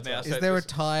Yes, tied you're now. tied. so Is there a this-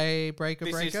 tiebreaker this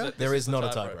is breaker? the- There is the not a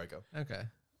tiebreaker. tiebreaker. Okay.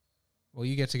 Well,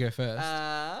 you get to go first.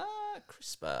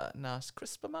 Crisper. Nice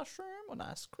crisper mushroom or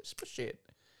nice crisper shit?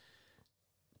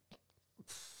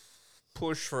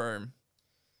 Pushroom.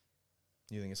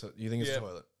 You think it's a Yeah.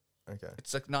 toilet? Okay.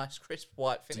 It's a nice crisp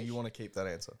white finish. Do you want to keep that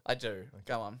answer? I do.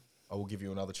 Go on. I will give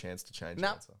you another chance to change No.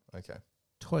 the answer. Okay.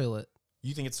 Toilet.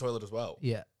 You think it's toilet as well?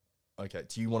 Yeah. Okay.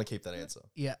 Do you want to keep that answer?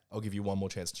 Yeah. I'll give you one more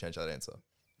chance to change that answer.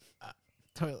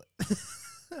 Toilet.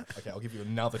 Okay, I'll give you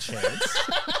another chance,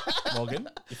 Morgan.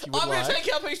 If you would I'm going like, to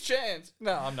take up his chance.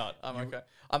 No, I'm not. I'm okay.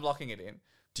 I'm locking it in.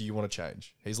 do you want to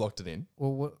change? He's locked it in.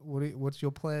 Well, what's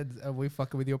your plans? Are we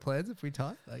fucking with your plans if we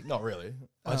tie? Like, Not really.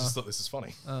 I just thought this is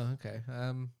funny. oh, okay.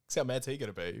 See how mad's he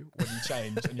going to be when you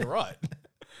change and you're right.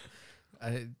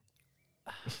 You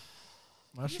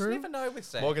just Mushroom. never know with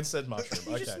Zach. Morgan said mushroom.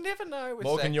 You Okay. just never know with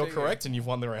Morgan, Zach, you're do you? correct and you've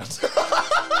won the round.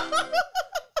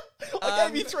 I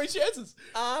gave you 3 chances.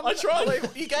 I tried. well,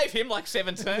 you gave him like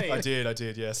 17. I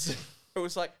did, yes. It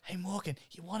was like, hey, Morgan,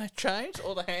 you want to change?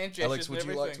 All the hand gestures Alex, and would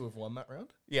you everything. like to have won that round?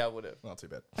 Yeah, I would have. Not too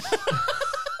bad.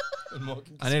 And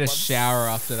Morgan I need a won. shower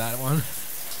after that one.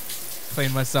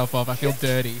 Clean myself off. I feel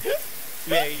dirty.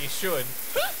 Yeah, you should.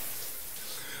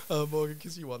 Morgan,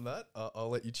 because you won that, I'll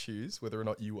let you choose whether or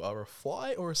not you are a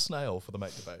fly or a snail for the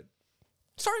mate debate.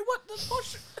 Sorry, what? The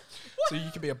posh? So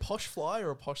you can be a posh fly or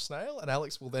a posh snail, and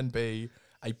Alex will then be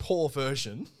a poor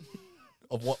version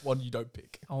of what one you don't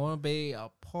pick. I want to be a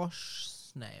posh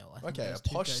snail. I think Okay, a those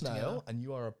two posh go snail, together. and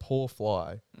you are a poor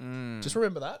fly. Just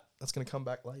remember that. That's going to come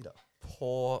back later.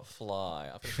 Poor fly.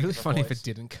 I've got to It's think really of a funny if voice. it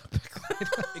didn't come back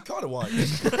later. It kind of won't.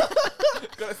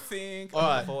 Got to think All of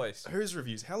right. a voice. Whose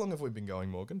reviews? How long have we been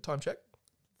going, Morgan? Time check.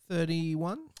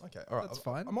 31. Okay, all right. That's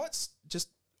fine. I might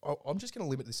I'm just going to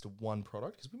limit this to one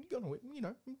product because we're going to,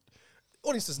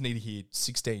 audience doesn't need to hear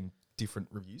 16 different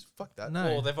reviews. Fuck that. No.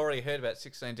 Well, they've already heard about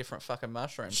 16 different fucking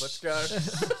mushrooms. Let's go.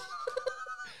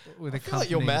 With I feel like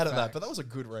you're mad at that, but that was a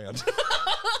good round.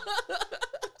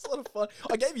 It's a lot of fun.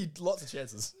 I gave you lots of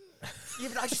chances. Yeah,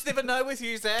 but I just never know with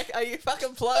you, Zach. Are you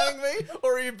fucking playing me?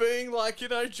 Or are you being, like,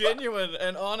 genuine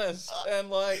and honest? And,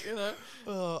 like,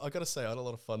 I got to say, I had a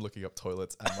lot of fun looking up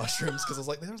toilets and mushrooms because I was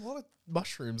like, there's a lot of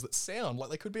mushrooms that sound like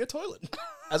they could be a toilet,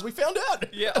 as we found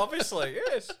out. Yeah, obviously,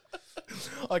 yes.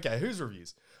 Okay, whose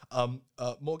reviews?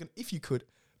 Morgan, if you could,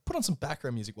 put on some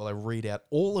background music while I read out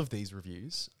all of these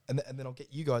reviews, and then I'll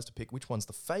get you guys to pick which one's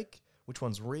the fake, which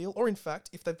one's real, or in fact,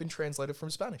 if they've been translated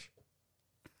from Spanish.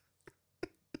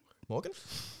 Morgan?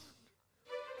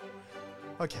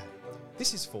 Okay,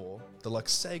 this is for the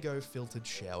Luxego filtered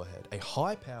shower head, a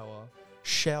high-power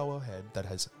shower head that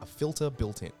has a filter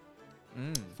built in.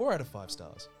 4 out of 5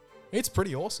 stars. It's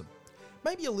pretty awesome.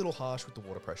 Maybe a little harsh with the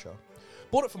water pressure.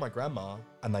 Bought it for my grandma,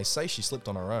 and they say she slipped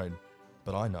on her own,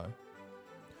 but I know.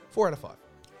 4 out of 5.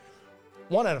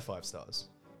 1 out of 5 stars.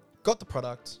 Got the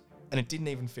product, and it didn't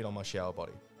even fit on my shower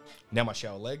body. Now my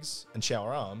shower legs and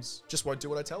shower arms just won't do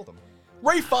what I tell them.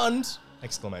 Refund!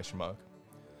 Exclamation mark.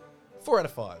 4 out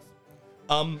of 5.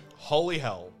 Holy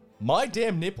hell. My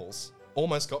damn nipples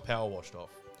almost got power washed off.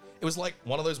 It was like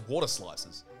one of those water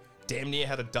slices. Damn near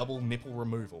had a double nipple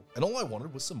removal, and all I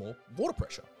wanted was some more water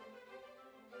pressure.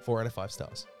 4 out of 5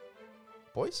 stars.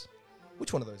 Boys,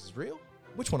 which one of those is real?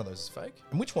 Which one of those is fake?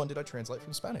 And which one did I translate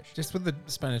from Spanish? Just with the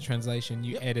Spanish translation,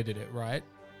 you edited it, right?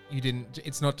 You didn't.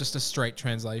 It's not just a straight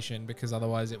translation because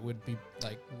otherwise it would be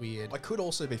like weird. I could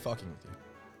also be fucking with you.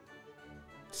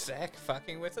 Zach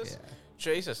fucking with us? Yeah.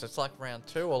 Jesus, it's like round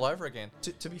 2 all over again.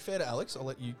 To be fair to Alex, I'll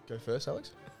let you go first,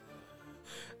 Alex.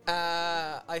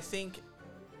 I think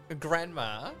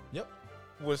Grandma Yep.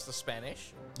 was the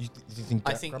Spanish. You think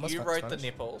I think Grandma's you Spanish? wrote the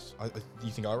nipples.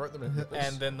 You think I wrote the nipples?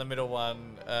 And then the middle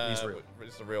one Is real.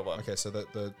 is the real one. Okay, so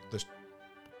the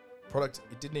product,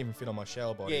 it didn't even fit on my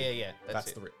shower body. Yeah. That's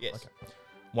it. the real. Yes. Okay.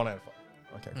 1 out of 5.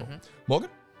 Okay, cool. Mhm. Morgan?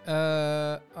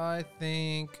 I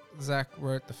think Zach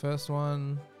wrote the first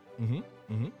one.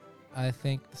 Mm-hmm. I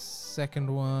think the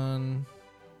second one.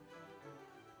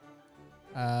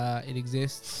 It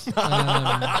exists. That's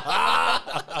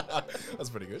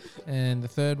pretty good. And the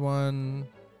third one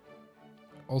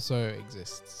also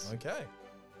exists. Okay.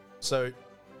 So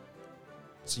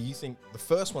you think the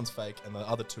first one's fake and the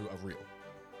other 2 are real?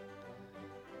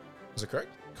 Is it correct?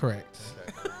 Correct.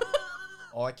 Okay.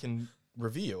 I can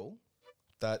reveal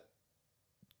that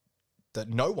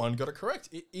no one got it correct.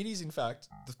 It is, in fact,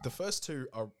 the first 2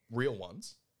 are real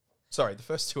ones. Sorry, the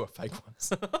first 2 are fake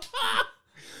ones.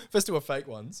 First 2 are fake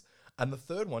ones, and the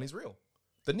third one is real.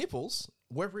 The nipples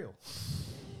were real.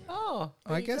 Oh,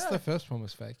 I guess the first one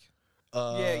was fake.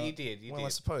 Yeah, you did. I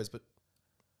suppose, but,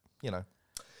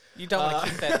 You don't want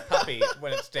to kick that puppy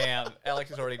when it's down. Alex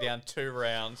is already down 2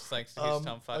 rounds thanks to his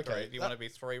tomfuckery. okay, Do you want to be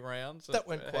 3 rounds? that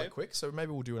went quite ahead? quick, so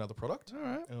maybe we'll do another product. All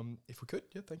right. If we could.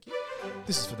 Yeah, thank you.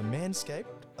 This is for the Manscaped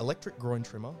electric groin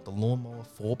trimmer, the Lawnmower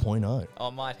 4.0. I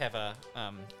might have a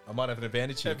I might have an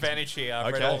advantage here. advantage here. I've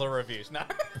read Okay. all the reviews. No.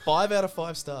 5 out of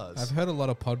 5 stars. I've heard a lot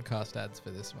of podcast ads for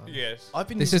this one. Yes. I've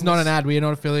been This is using not an ad. We are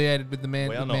not affiliated with the We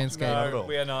are not. Manscaped. Not at all. No,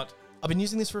 we are not. I've been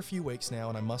using this for a few weeks now,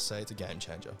 and I must say it's a game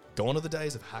changer. Gone are the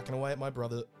days of hacking away at my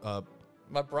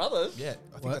My brothers? Yeah, I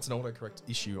think What? that's an autocorrect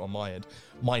issue on my end.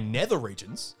 My nether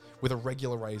regions with a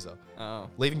regular razor, Oh.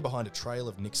 leaving behind a trail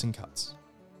of Nixon cuts.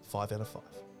 5 out of 5.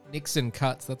 Nixon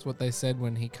cuts. That's what they said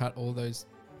when he cut all those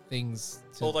things.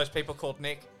 All those people called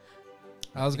Nick.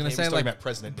 I was going He to say was like talking about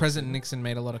President President Nixon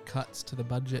made a lot of cuts to the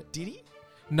budget. Did he?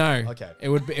 No. Okay. It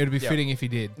would be Yeah. fitting if he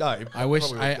did. No. it I wish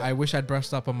probably would, yeah. I wish I'd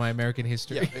brushed up on my American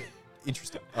history. Yeah,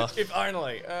 interesting. If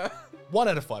only. 1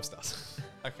 out of 5 stars.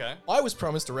 Okay. I was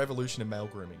promised a revolution in male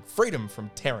grooming, freedom from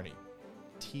tyranny.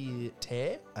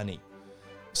 Tyranny.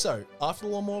 So, after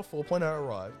the Lawnmower 4.0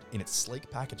 arrived in its sleek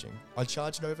packaging, I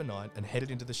charged overnight and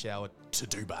headed into the shower to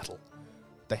do battle.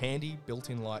 The handy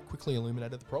built-in light quickly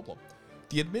illuminated the problem.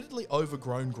 The admittedly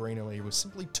overgrown greenery was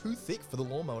simply too thick for the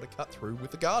lawnmower to cut through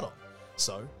with the guard on.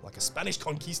 So, like a Spanish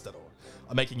conquistador,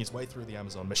 making his way through the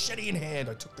Amazon, machete in hand,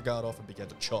 I took the guard off and began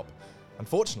to chop.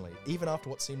 Unfortunately, even after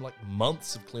what seemed like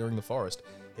months of clearing the forest,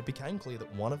 it became clear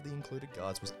that one of the included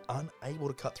guards was unable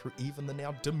to cut through even the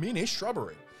now diminished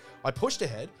shrubbery. I pushed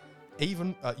ahead,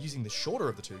 even using the shorter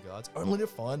of the two guards, only to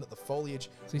find that the foliage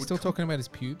So he's still talking about his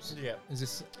pubes? Yeah. Is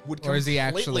this would or is he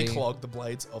completely actually clog the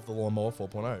blades of the Lawnmower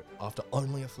 4.0 after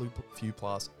only a few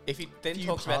blasts, If he then Few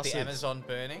talks about the passes. Amazon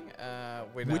burning,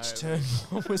 we know. which turned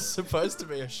what was supposed to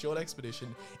be a short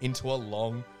expedition into a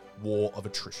long war of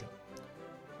attrition.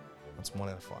 That's 1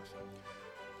 out of 5.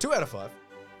 2 out of 5.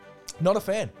 Not a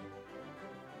fan.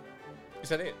 Is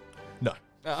that it? No.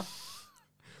 Oh.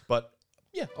 But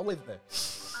yeah, I'll leave it there.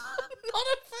 Not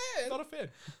a fan. Not a fan.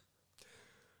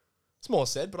 It's more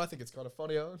said, but I think it's kind of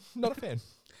funny. Not a fan.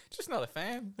 Just not a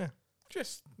fan. Yeah.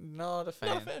 Just not a fan.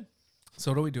 Not a fan.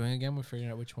 So what are we doing again? We're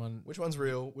figuring out which one. Which one's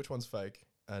real? Which one's fake?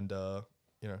 And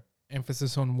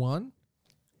Emphasis on one,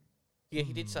 Yeah,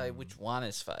 he did say which one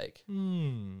is fake.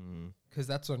 because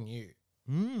that's on you.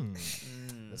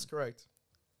 That's correct.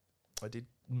 I did.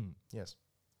 Yes.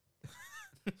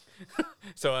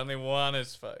 So only one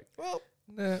is fake. Well,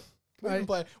 No, we've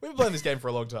been playing this game for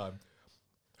a long time.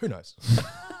 Who knows?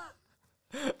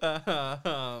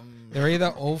 they're either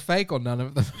all fake or none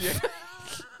of them.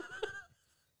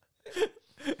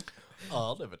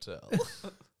 I'll never tell.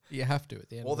 You have to at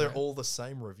the end. Or of the they're day. all the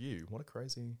same review. What a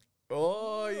crazy.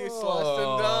 Oh, you sliced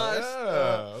and diced.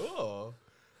 Yeah. Oh.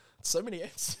 So many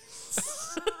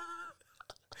answers.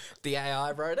 The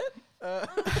AI wrote it.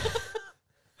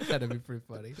 That'd be pretty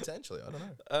funny. Potentially, I don't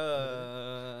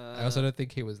know. I also don't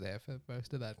think he was there for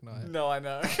most of that night. No, I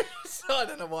know. So I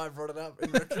don't know why I brought it up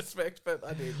in retrospect, but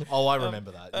I did. Oh, I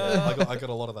remember that. Yeah, I got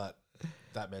a lot of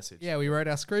that message. Yeah, we wrote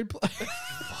our screenplay.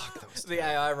 Fuck, that was. The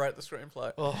AI wrote the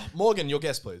screenplay. Oh, Morgan, your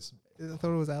guess, please. I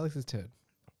thought it was Alex's turn.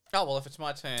 Oh, well, if it's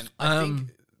my turn, I think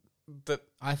that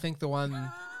I think the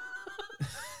one.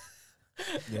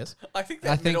 Yes. I think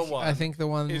that middle one I think the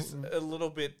one is a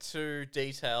little bit too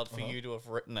detailed for you to have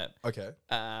written it. Okay.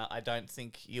 I don't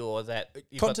think you're that.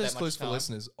 You've Context got that clues much for time.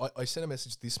 listeners. I sent a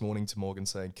message this morning to Morgan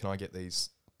saying, "Can I get these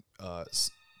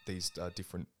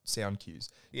different sound cues?"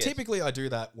 Yes. Typically, I do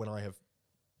that when I have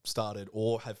started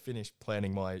or have finished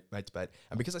planning my mate debate.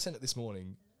 And because I sent it this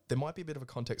morning, there might be a bit of a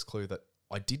context clue that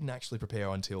I didn't actually prepare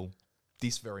until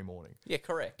this very morning, Yeah,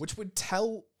 correct. which would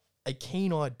tell a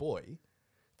keen-eyed boy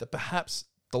that perhaps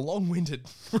the long-winded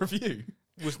review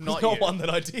Was not not you. one that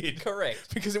I did.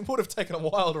 Correct. Because it would have taken a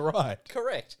while to write.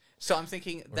 Correct. So I'm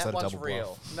thinking is that that a one's double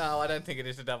real. No, I don't think it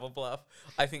is a double bluff.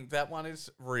 I think that one is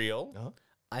real. Uh-huh.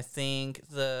 I think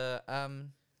the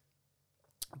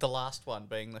last one,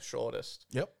 being the shortest,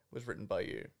 Yep. was written by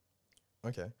you.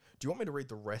 Okay. Do you want me to read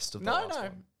the rest of the No, last no,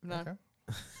 one? no. Okay.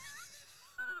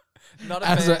 Not a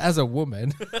as fan. as a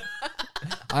woman,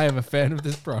 I am a fan of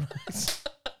this product.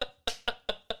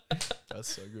 That's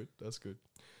so good. That's good.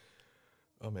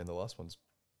 Oh man, the last one's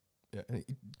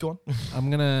go on. I'm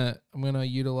gonna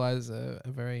utilize a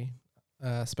very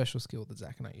special skill that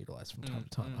Zach and I utilize from time to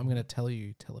time. I'm gonna tell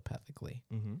you telepathically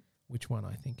Mm-hmm. which one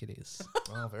I think it is.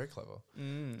 Oh, very clever.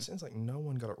 Mm. Sounds like no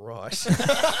one got it right.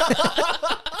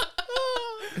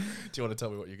 Do you want to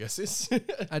tell me what your guess is?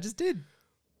 I just did.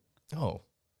 Oh.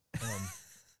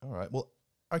 All right. Well,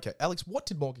 okay. Alex, what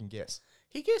did Morgan guess?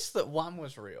 He guessed that one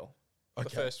was real. The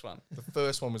Okay. first one. The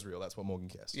first one was real. That's what Morgan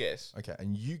guessed. Yes. Okay.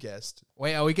 And you guessed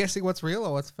Wait, are we guessing what's real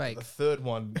or what's fake? the third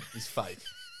one is fake.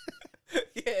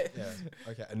 Yeah. Yeah.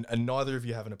 Okay. And neither of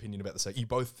you have an opinion about the second. You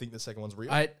both think the second one's real?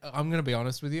 I'm gonna be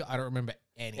honest with you. I don't remember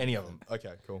Any of them.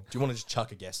 Okay, cool. Do you want to just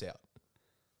chuck a guess out?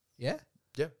 Yeah,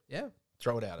 Yeah. yeah.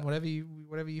 Throw it out. Whatever you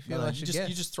feel No, I you should just guess.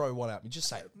 you just throw one out. You just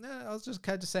say it. No, I was just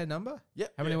say a number. Yeah.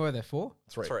 How many were there? 4?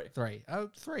 Three. Three. Oh,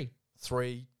 3.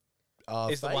 3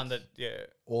 Is the fake, one that, yeah.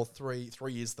 or three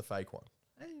is the fake one.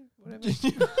 Hey,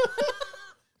 whatever.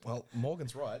 Well,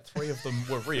 Morgan's right. 3 of them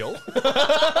were real.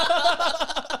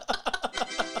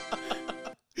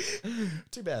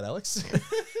 Too bad, Alex.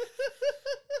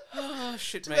 Oh,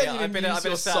 shit, me. Too bad you I didn't better, I use better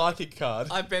your start. psychic card.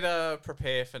 I better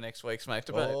prepare for next week's mate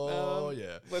debate.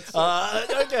 Yeah. Let's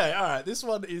Okay, all right. This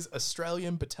one is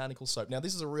Australian botanical soap. Now,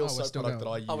 this is a real we're soap still product that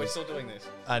I going. use. Oh, we're still doing this.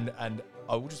 And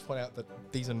I will just point out that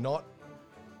these are not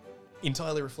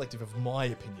entirely reflective of my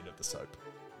opinion of the soap.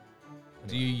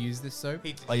 Do you use this soap?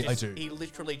 I do. He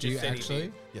literally Do just you said he actually?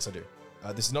 did. Yes, I do.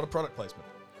 This is not a product placement.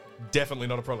 Definitely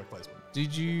not a product placement.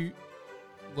 Did you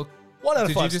look? 1 out of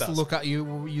Did 5 you just stars. look at you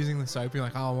were using the soap? You're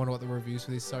like, oh, I wonder what the reviews for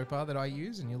this soap are that I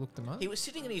use, and you looked them up. He was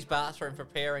sitting in his bathroom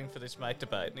preparing for this mate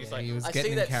debate, and he's Yeah, like, he was I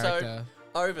getting see in that soap character.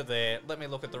 over there. Let me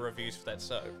look at the reviews for that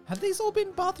soap. Have these all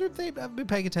been bathroom themed? I've been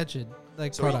paying attention.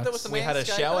 Like So we- products. There was the We had a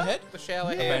manscaper, shower head? the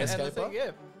shower Yeah. head, and the Manscaper? thing,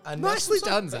 yeah. And Nicely some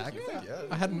done, soap. Zach. Thank you, thank you.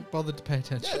 I hadn't bothered to pay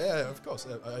attention. Yeah, of course.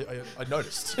 I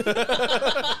noticed. 1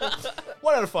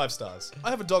 out of 5 stars. I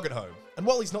have a dog at home, and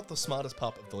while he's not the smartest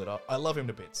pup of the litter, I love him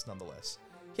to bits nonetheless.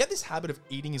 He had this habit of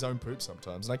eating his own poop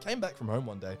sometimes, and I came back from home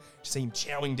one day to see him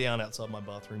chowing down outside my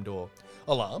bathroom door.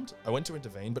 Alarmed, I went to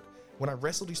intervene, but when I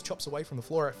wrestled his chops away from the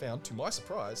floor, I found, to my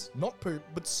surprise, not poop,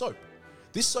 but soap.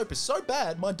 This soap is so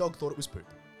bad, my dog thought it was poop.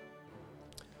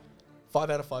 5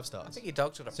 out of 5 I stars. think your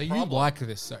dog's got a So problem. you like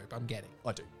this soap? I'm getting.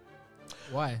 I do.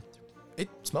 Why? It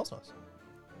smells nice.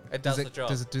 It does it, the job.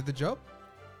 Does it do the job?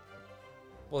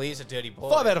 Well, he's a dirty boy.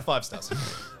 5 out of 5 stars.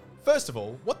 First of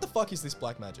all, what the fuck is this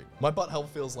black magic? My butthole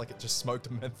feels like it just smoked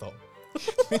a menthol.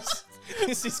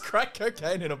 this is crack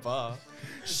cocaine in a bar.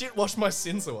 Shit washed my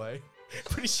sins away.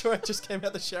 Pretty sure I just came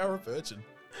out the shower a virgin.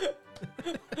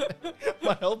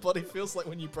 My whole body feels like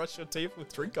when you brush your teeth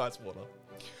with drink ice water.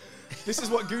 This is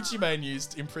what Gucci Mane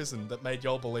used in prison that made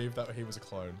y'all believe that he was a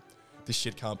clone. This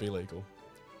shit can't be legal.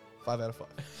 5 out of 5.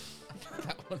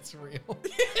 That one's real.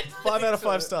 5 out of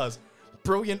 5 stars.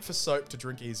 Brilliant for soap to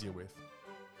drink easier with.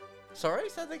 Sorry,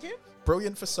 say that again?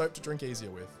 Brilliant for soap to drink easier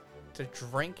with. To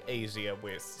drink easier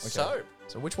with Okay. soap.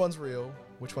 So which one's real?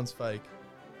 Which one's fake?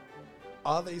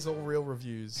 Are these all real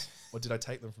reviews, or did I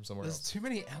take them from somewhere There's else? too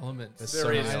many elements. There's so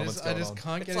many elements I going just on.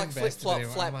 can't It's get like invested flip-flop,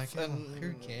 anymore. flap, I'm like, oh, and-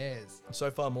 who cares? So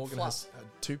far, Morgan Flop. has had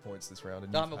 2 points this round,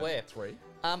 and I'm you've aware. had 3.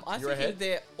 I'm You're thinking ahead?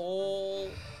 they're all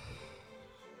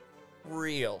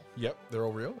real. Yep, they're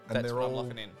all real, and That's they're what I'm all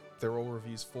locking in. they're all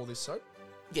reviews for this soap.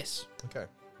 Yes. Okay,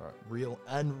 all right, real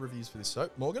and reviews for this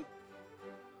soap. Morgan,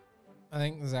 I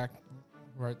think Zach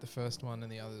wrote the first one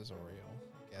and the others are real.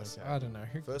 I guess. Okay. I don't know.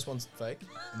 Who first one's fake,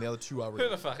 and the other 2 are Who real.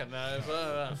 the fucking knows?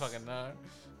 I don't fucking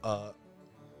know.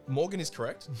 Morgan is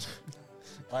correct.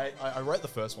 I wrote the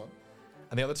first one,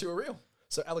 and the other 2 are real.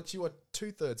 So Alex, you are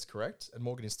 2/3 correct, and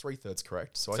Morgan is 3/3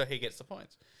 correct. So he gets the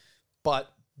points.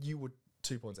 but you were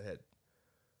 2 points ahead.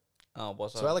 Oh,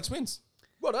 was So Alex wins.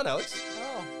 Well done, Alex.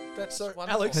 Oh, that's So wonderful.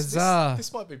 Alex, Huzzah.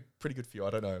 this might be pretty good for you.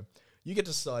 I don't know. You get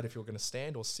to decide if you're going to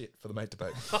stand or sit for the mate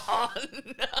debate, Oh,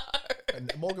 no.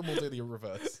 and Morgan will do the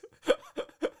reverse.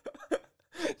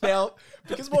 Now,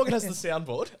 because Morgan has the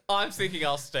soundboard, I'm thinking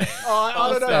I'll stand. I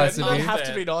don't know. stand. You I'll have to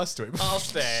stand. be nice to him. I'll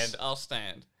stand. I'll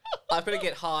stand. I've got to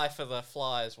get high for the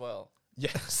fly as well.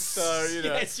 Yes. So, you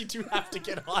know. Yes, you do have to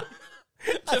get high.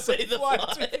 To see the Fly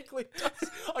fly. typically does.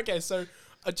 Okay, so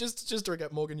just to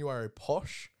recap, Morgan, you are a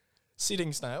posh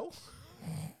sitting snail.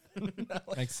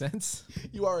 makes sense?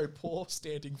 You are a poor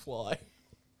standing fly.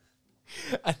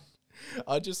 And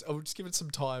I'll just give it some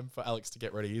time for Alex to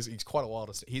get ready. He's quite a while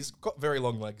to he's got very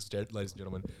long legs, ladies and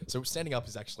gentlemen. So standing up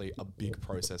is actually a big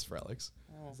process for Alex.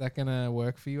 Is that gonna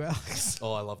work for you, Alex?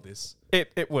 Oh, I love this.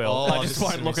 It will. Oh, I this just is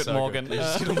won't gonna look be at so Morgan. good. You're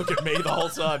just gonna look at me the whole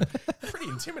time. Pretty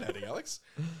intimidating, Alex.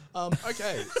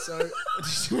 Okay, so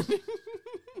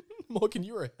Morgan,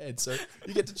 you're ahead. So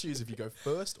you get to choose if you go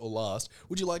first or last.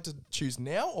 Would you like to choose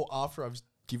now or after I've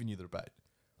given you the debate?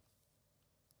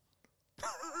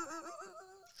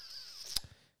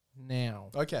 Now,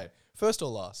 Okay, first or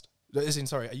last? As in,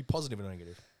 sorry, are you positive or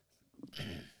negative?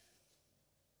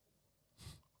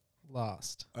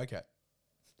 last. Okay.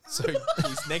 So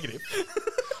he's negative.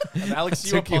 And Alex,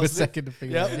 you are Took you a positive. second to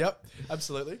figure it out. Yep,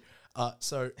 absolutely.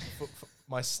 So for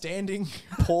my standing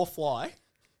poor fly,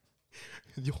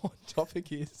 your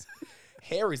topic is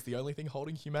hair is the only thing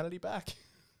holding humanity back.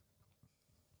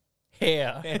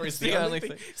 Hair. Hair is the only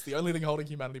thing. It's the only thing holding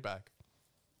humanity back.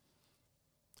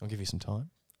 I'll give you some time.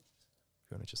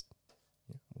 If you want to just,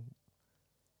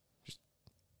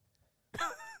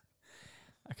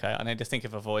 Okay, I need to think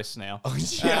of a voice now. Oh,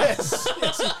 yes.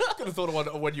 Yes. Could have thought of one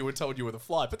when you were told you were the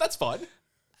fly, but that's fine.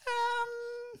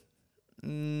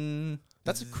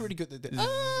 That's a pretty good.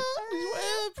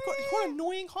 Quite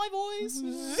annoying high voice.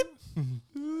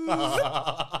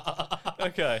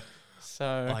 Okay.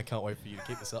 So I can't wait for you to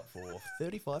keep this up for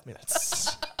 35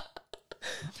 minutes.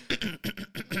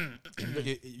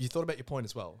 you thought about your point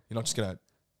as well. You're not just gonna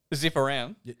zip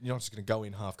around. you're not just gonna go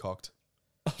in half cocked.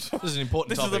 This is an important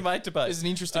This topic. is the main debate. This is an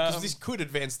interesting because this could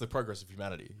advance the progress of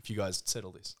humanity if you guys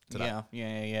settle this today.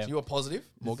 Yeah. So you are positive.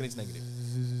 Morgan is negative.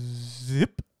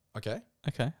 Zip. Okay.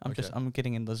 Okay, I'm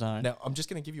getting in the zone. Now I'm just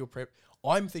gonna give you a prep.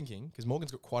 I'm thinking because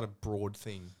Morgan's got quite a broad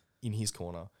thing in his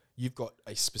corner. You've got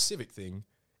a specific thing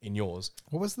in yours.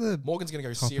 What was the Morgan's going to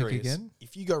go topic serious. again?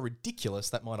 If you go ridiculous,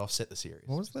 that might offset the serious.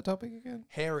 What was the topic again?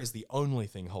 Hair is the only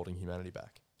thing holding humanity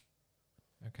back.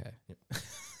 Okay.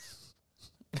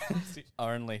 It's the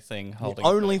only thing The holding.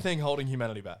 only thing holding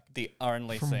humanity back. The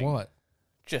only From thing. what?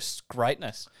 Just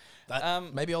greatness.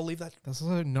 That, maybe I'll leave that. There's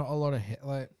also not a lot of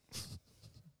like.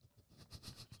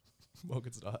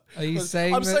 Morgan's not. Are you But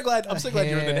saying I'm so that glad. I'm so glad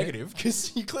you're in the hair- negative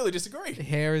because you clearly disagree.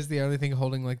 Hair is the only thing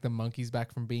holding like the monkeys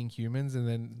back from being humans, and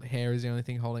then hair is the only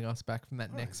thing holding us back from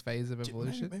that next phase of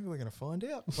evolution. Maybe we're going to find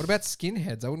out. What about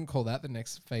skinheads? I wouldn't call that the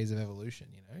next phase of evolution.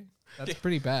 You know, that's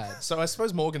pretty bad. So I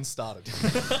suppose Morgan started.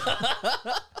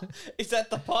 Is that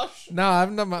the posh? No,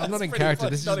 I'm not in pretty character.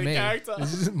 much This is not just in me. character.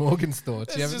 This is Morgan's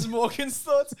thoughts. This is Morgan's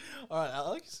thoughts. All right,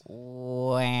 Alex.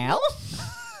 Well,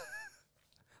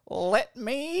 let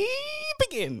me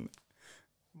begin.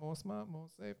 More smart, more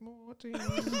safe, more team.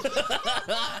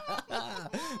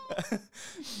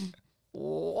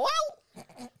 Well,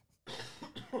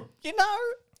 you know,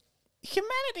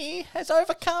 humanity has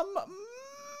overcome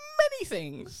many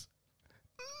things.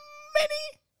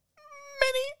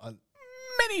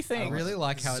 Many I things. really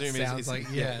like how it Zoom sounds like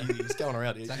he's going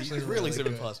around. He's actually really really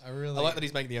zooming good. past. I really- I like that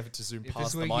he's making the effort to zoom If past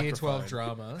this the were microphone. year 12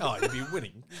 drama, Oh, you'd be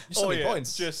winning. So many points.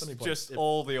 So many points. Just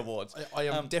all the awards. I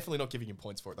am definitely not giving him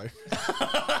points for it though.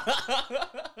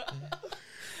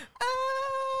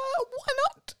 Why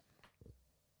not?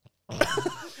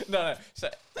 No. So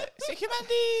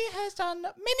humanity has done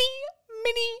many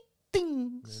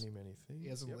things. Many things. he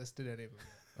hasn't listed any of them.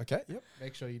 Okay. Yep.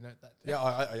 Make sure you note that. Yeah,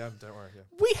 I am. Don't worry. Yeah.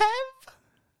 We have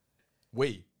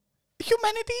We.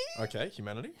 humanity. Okay.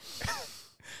 Humanity.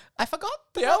 I forgot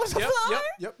that I was a fly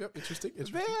Yep. Interesting.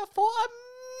 there for a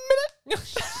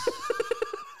minute.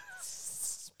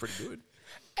 It's pretty good.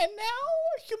 And now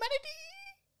humanity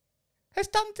has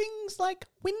done things like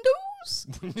windows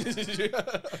and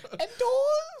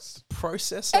doors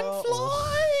Processor. and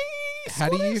fly. How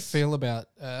do you squatters. feel about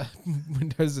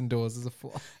windows and doors as a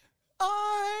fly?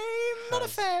 I'm not a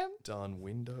Has fan. Done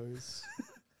windows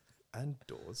and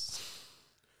doors.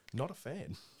 Not a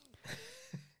fan.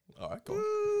 All right, go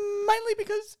on. Mainly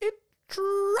because it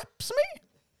traps me.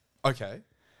 Okay.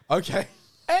 Okay.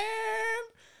 And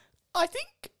I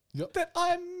think Yep. that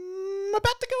I'm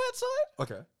about to go outside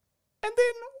Okay. and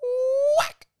then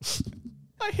whack.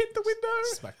 I hit the window.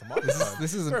 Smack the microphone.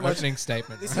 This is an Very much. opening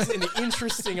statement. This right? is an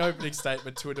interesting opening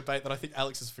statement to a debate that I think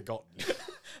Alex has forgotten.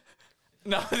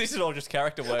 No, this is all just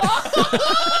character work.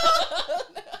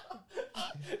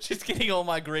 Just getting all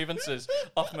my grievances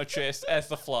off my chest as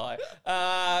the fly.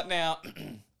 Now,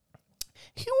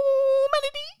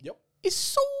 humanity Yep. is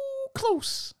so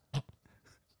close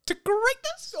to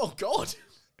greatness. Oh God.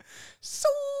 So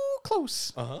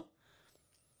close. Uh-huh.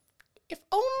 If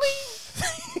only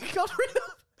they got rid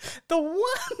of the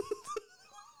one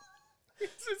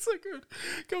It's so good.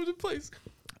 Go into place.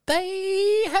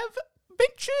 they have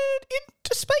ventured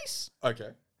into space.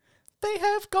 Okay. They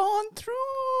have gone through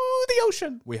the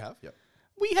ocean. We have. Yep.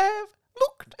 We have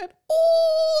looked at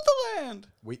all the land.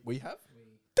 We have.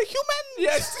 The human.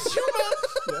 Yes, the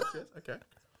human. yes. Okay.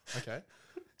 Okay.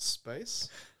 Space,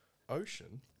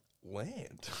 ocean,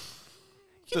 land.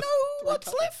 You know what's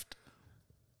couple. left?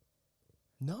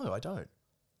 No, I don't.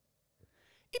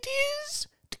 It is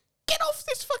to get off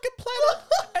this fucking planet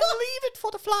and leave it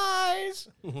for the flies.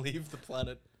 Leave the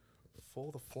planet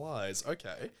for the flies.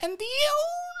 Okay. And the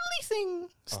only thing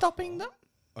stopping them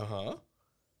Uh-huh.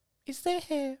 is their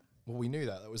hair. Well, we knew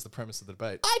that. That was the premise of the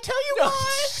debate. I tell you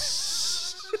why.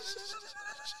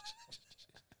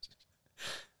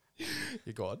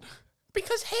 You go on.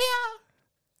 Because hair,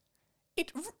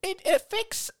 it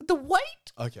affects the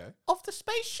weight Okay. of the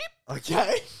spaceship.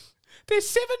 Okay. There's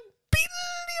 7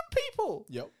 billion people.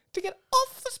 Yep. To get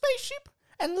off the spaceship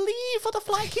and leave for the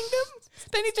Fly Kingdom,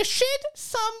 they need to shed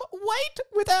some weight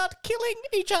without killing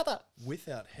each other.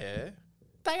 Without hair,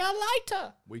 They are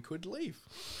lighter, we could leave.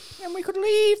 and we could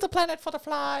leave the planet for the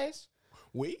flies.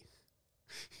 We?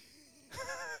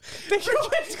 The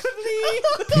humans could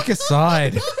leave. Pick a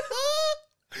side.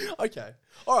 Okay.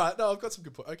 All right. No, I've got some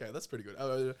good points. Okay, that's pretty good.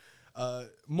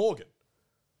 Morgan.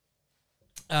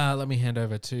 Let me hand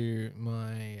over to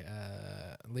my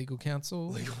legal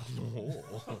counsel.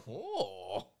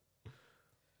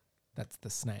 That's the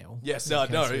snail. Yes, In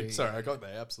no, case sorry, I got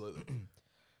there, absolutely.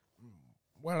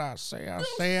 Well, I say.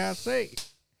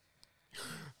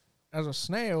 As a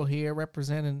snail here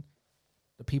representing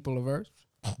the people of Earth,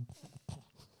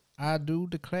 I do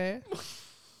declare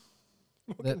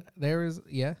that there is,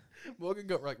 Morgan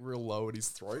got like real low in his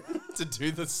throat to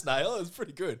do the snail. It was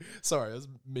pretty good. Sorry, that was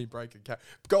me breaking.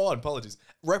 Go on, apologies.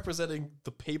 Representing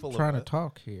the people trying of to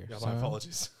talk here. Yeah, So my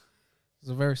apologies. it's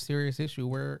a very serious issue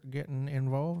we're getting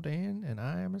involved in, and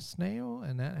I am a snail,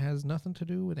 and that has nothing to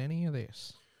do with any of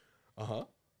this. Uh-huh.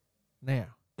 Now,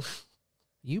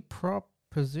 you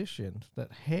propositioned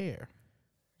that hair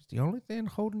is the only thing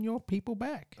holding your people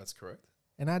back. That's correct.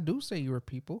 And I do say you're a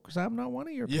people because I'm not one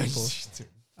of your people. Yes.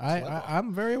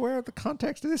 I'm very aware of the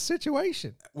context of this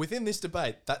situation. Within this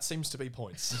debate, that seems to be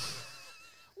points.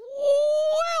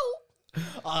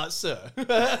 Sir.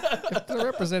 The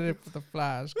representative for the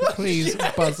flies, could please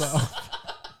buzz off.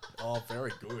 Oh,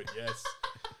 very good, yes.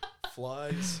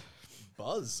 Flies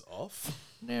buzz off.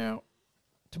 Now,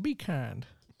 to be kind,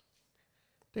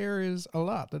 there is a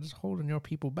lot that is holding your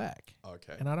people back.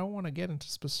 Okay. And I don't want to get into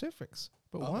specifics,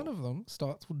 but one of them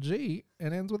starts with G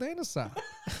and ends with andesite.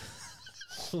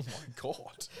 Oh my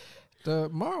God. The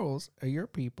morals of your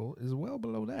people is well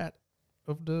below that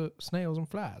of the snails and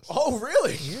flies. Oh,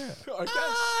 really? Yeah. Okay.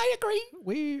 I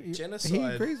agree. He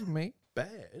Genocide. agrees with me.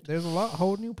 Bad. There's a lot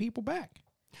holding you people back.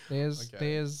 Okay.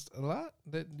 There's a lot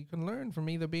that you can learn from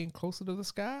either being closer to the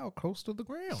sky or close to the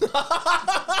ground.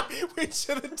 Which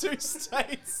are the two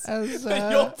states As,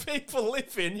 that your people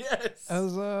live in? Yes.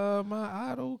 As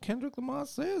my idol Kendrick Lamar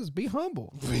says, be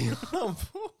humble. Be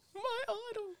humble. My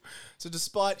idol. So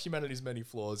despite humanity's many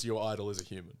flaws, your idol is a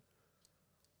human.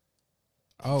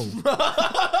 Oh.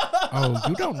 Oh,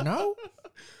 you don't know?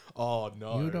 Oh,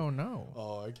 no. You don't know.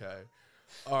 Oh, okay.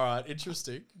 All right,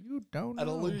 interesting. You don't know. An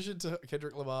allusion to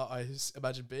Kendrick Lamar, I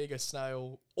imagine being a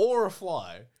snail or a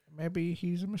fly. Maybe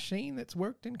he's a machine that's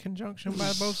worked in conjunction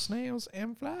by both snails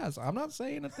and flies. I'm not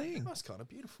saying a thing. That's kind of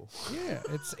beautiful. Yeah,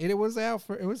 it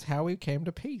was how we came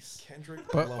to peace. Kendrick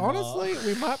But Lamar. honestly,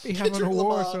 we might be having Kendrick a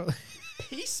war. Lamar. So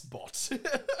Peace bot.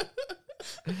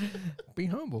 be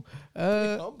humble. Be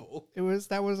humble.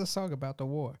 That was a song about the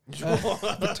war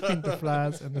between the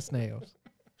flies and the snails.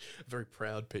 Very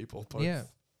proud people. Both. Yeah.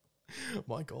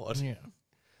 My God. Yeah.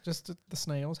 Just that the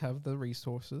snails have the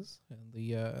resources and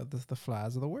the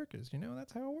flies are the workers. You know,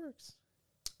 that's how it works.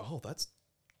 Oh, that's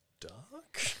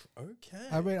dark. Okay.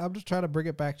 I mean, I'm just trying to bring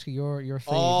it back to your theme.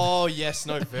 Oh, yes.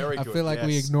 No, very I good. feel like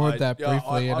we yes. ignored that yeah,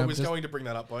 briefly, and I I'm was just- going to bring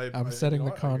that up. I'm setting the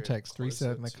I get context, closer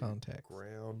resetting the to context.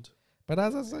 Ground. But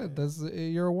as I said,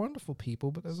 you're a wonderful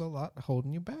people, but there's a lot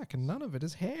holding you back, and none of it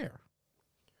is hair.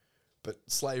 But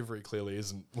slavery clearly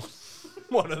isn't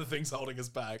one of the things holding us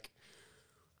back.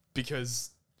 Because,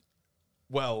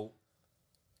 well...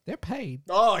 They're paid.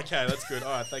 Oh, okay, that's good.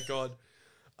 All right, thank God.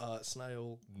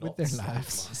 Snail, With not their slave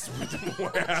lives. master.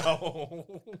 Wow.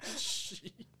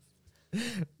 Jeez.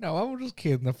 No, I'm just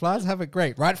kidding. The flies have it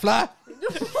great. Right, fly?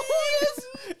 Yes,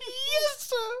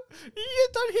 sir. Yes,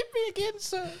 don't hit me again,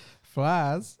 sir.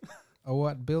 Flies are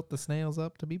what built the snails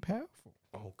up to be powerful.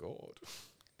 Oh, God.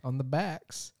 On the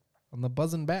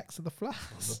buzzing backs of the flies.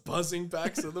 The buzzing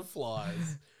backs of the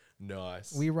flies.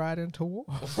 Nice. We ride into war.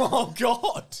 Oh,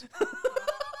 God.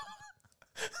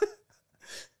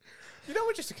 You know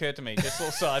what just occurred to me, just a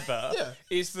little sidebar, Yeah.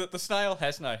 is that the snail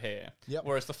has no hair, Yep.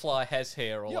 whereas the fly has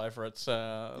hair all Yep. over its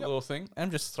little thing. I'm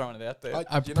just throwing it out there. I'm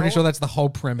You pretty know sure what? that's the whole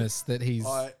premise that he's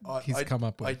I come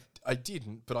up with. I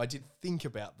didn't, but I did think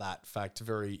about that fact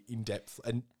very in depth,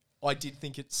 and I did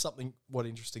think it's something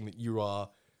interesting that you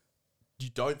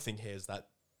don't think hair's that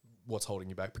what's holding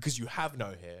you back because you have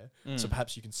no hair, so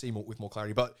perhaps you can see with more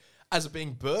clarity. But as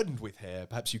being burdened with hair,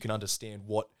 perhaps you can understand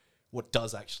what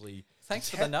does actually Thanks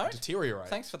for the note. deteriorate.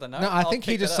 Thanks for the note. No, I I'll think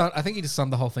he pick just it up. I think he just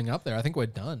summed the whole thing up there. I think we're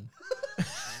done.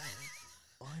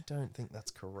 I don't think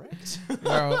that's correct.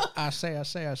 Well, I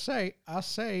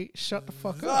say, shut the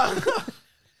fuck up.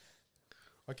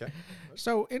 Okay.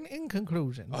 So, in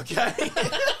conclusion, Okay.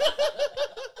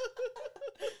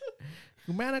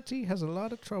 humanity has a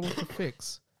lot of trouble to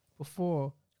fix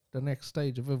before the next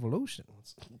stage of evolution.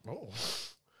 Oh.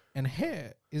 And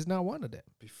hair is not one of them.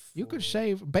 You could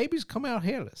shave. Babies come out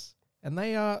hairless, and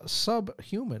they are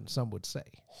subhuman, some would say.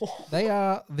 They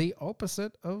are the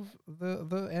opposite of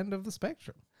the end of the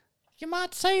spectrum. You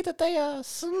might say that they are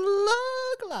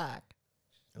slug-like.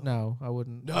 No, I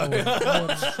wouldn't. No. I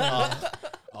wouldn't say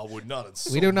that. I would not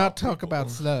insult We do not my talk people.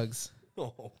 about slugs.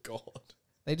 Oh, God.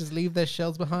 They just leave their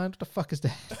shells behind. What the fuck is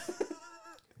that?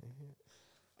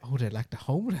 Oh, they're like the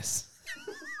homeless.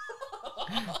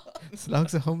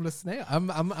 Slug's a homeless snail.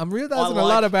 I'm realizing a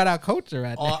lot about our culture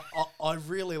right now. I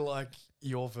really like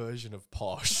your version of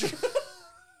posh.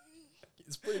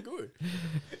 It's pretty good.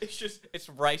 It's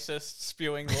racist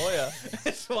spewing lawyer.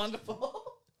 It's wonderful.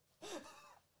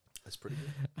 That's pretty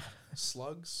good.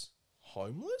 Slugs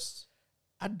homeless?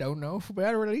 I don't know if we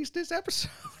ought to release this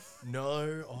episode.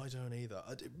 No, I don't either.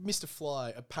 Mr.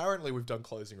 Fly, apparently we've done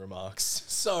closing remarks.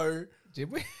 So,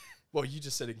 Did we? well, you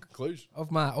just said in conclusion.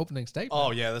 Of my opening statement.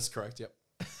 Oh, yeah, that's correct. Yep.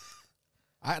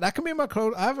 That can be my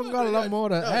close. I haven't got a lot more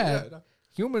to add. Yeah, no.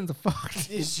 Humans are fucked.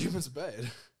 Yes, humans are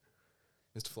bad.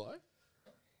 Mr. Fly?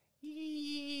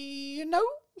 You know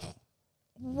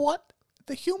what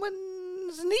the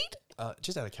humans need?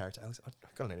 Just out of character, Alex,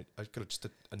 I've got just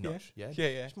a notch. Yeah?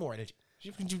 Yeah. Just more energy.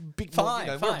 Just big, Fine,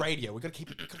 more, fine. We're radio. We've got to keep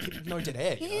it no dead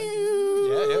air. You know?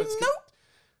 You it's good. know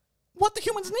what the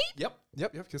humans need?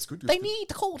 Yep. That's good. They need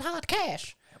the cold hard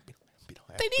cash.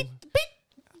 They need the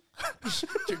big.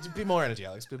 Just be more energy,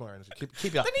 Alex. Bit more energy.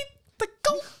 Keep it up. They need the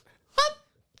cold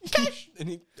hard cash.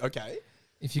 Okay.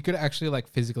 If you could actually like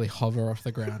physically hover off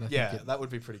the ground, I think That would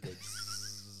be pretty good.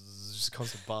 Just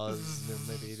constant buzz, and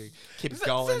maybe keep it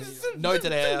going. No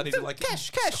dead air. Need like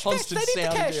Cash. constant They need the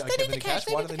sound. cash. Okay, They need the cash.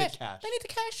 Why do they need cash? They need the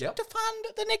cash Yep. to fund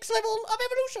the next level of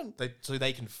evolution. So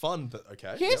they can fund the.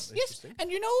 Okay. Yes. Interesting.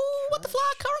 And you know what the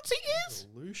fly currency is?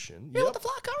 Evolution. You know what the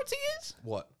fly currency is?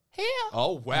 What? Hair.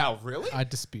 Oh wow! Really? I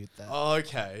dispute that.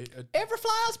 Okay. Every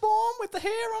fly's born with the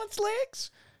hair on its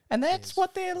legs. And that's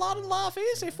what their lot in life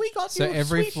is. If we got So you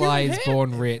every sweet fly human is hair,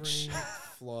 born rich,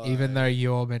 Fly. even though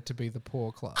you're meant to be the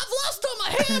poor class. I've lost all my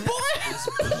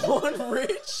hair, boy. born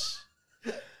rich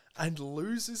and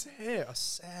loses hair. A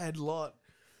sad lot.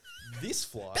 This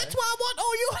fly. That's why I want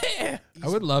all your hair. I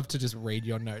would love to just read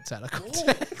your notes out of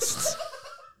context.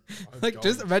 Like, God.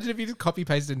 just imagine if you just copy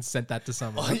pasted and sent that to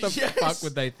someone. What the yes. fuck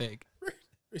would they think?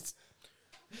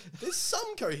 There's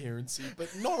some coherency, but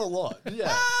not a lot.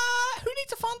 Yeah. Who needs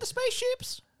to fund the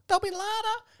spaceships? They'll be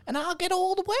lighter, and I'll get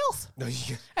all the wealth. No,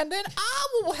 And then I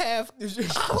will have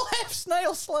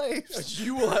snail slaves.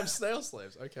 you will have snail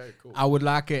slaves. Okay, cool. I would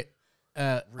like it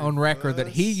on record that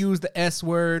he Reverse used the S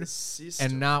word System.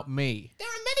 and not me. There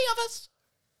are many of us.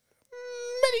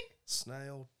 Many.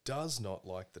 Snail does not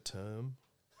like the term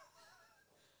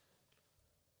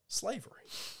slavery.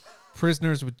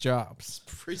 Prisoners with jobs.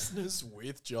 Prisoners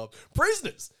with jobs.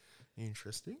 Prisoners.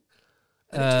 Interesting.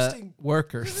 Interesting.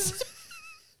 Workers.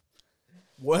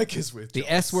 Workers with The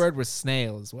jobs. S word was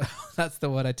snail as well. That's the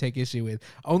one I take issue with.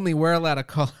 Only we're allowed to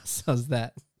call ourselves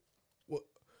that.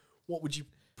 What would you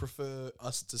prefer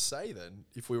us to say then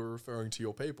if we were referring to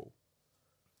your people?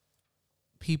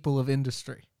 People of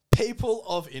industry. People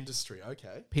of industry.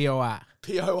 Okay. POI.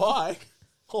 POI.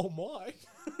 Oh my.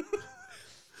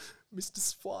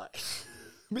 Mr. Fly.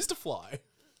 Mr. Fly.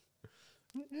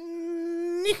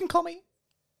 You can call me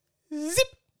Zip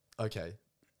Okay.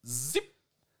 Zip.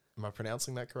 Am I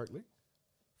pronouncing that correctly?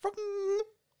 from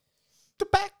the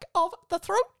back of the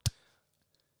throat.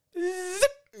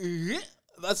 Zip.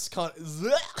 That's kind of...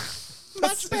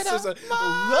 Much better.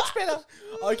 Much better.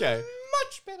 Okay.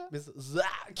 Much better. Mr.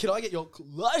 Can I get your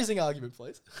closing argument,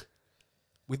 please?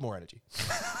 With more energy.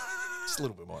 Just a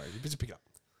little bit more energy. Just pick it up.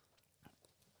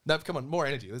 No, come on. More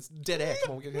energy. It's dead air.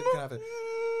 Come on. We can have it.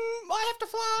 I have to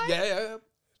fly Yeah.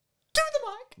 to the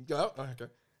mic. Go. Oh, okay.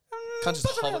 Can't just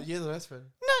Push it hover. around. Yeah, that's fair.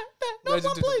 No, one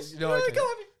place. No, okay. Go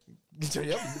on.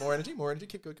 Yep. More energy. More energy.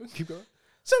 Keep going. Keep going.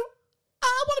 So,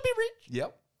 I want to be rich.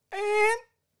 Yep.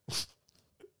 And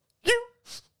you,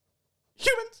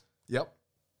 humans, Yep.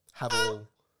 Have all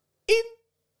in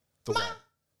the way.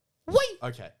 way,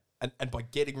 Okay. And by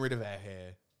getting rid of our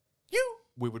hair, you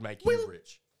we would make Will- you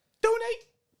rich. donate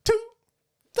to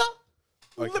the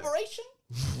Okay. liberation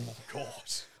Oh,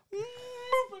 God.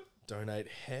 movement. Donate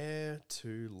hair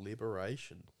to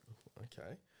liberation.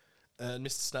 Okay. And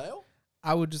Mr. Snail?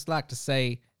 I would just like to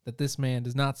say that this man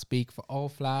does not speak for all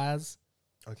flies.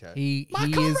 Okay. My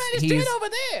comrade is dead over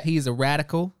there. He is a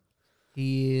radical.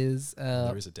 He is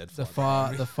There is a dead the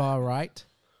fly. the far right.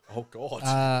 Oh,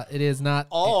 God. It is not.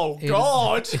 Oh, it is-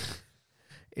 God.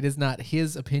 it is not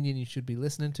his opinion you should be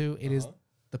listening to. It is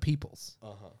the people's.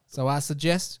 So I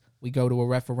suggest we go to a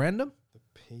referendum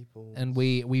People and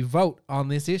we vote on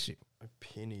this issue.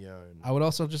 opinion. I would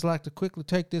also just like to quickly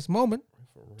take this moment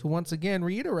to once again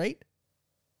reiterate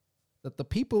that the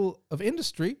people of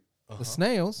industry, the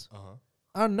snails,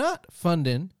 are not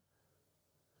funding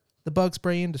the bug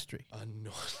spray industry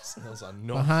Snails are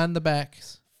not behind the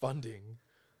backs funding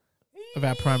of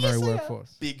our primary Yes, they are.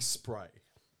 workforce. big spray.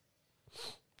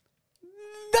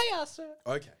 They are, sir.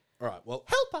 Okay. All right. Well,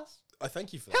 Help us. I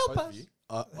thank you for Help both us. of you.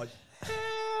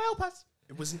 Help us.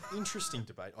 It was an interesting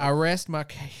debate. I rest my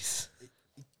case.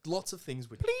 Lots of things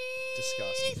were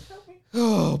discussed. Help me.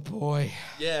 Oh boy.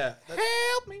 Yeah.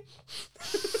 Help me.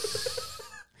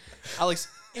 Alex,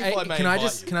 if Hey, I may can I invite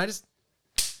just? you- Can I just?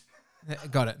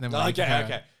 Got it. Then we can carry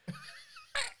Okay.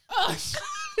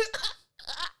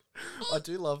 I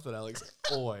do love that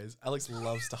Alex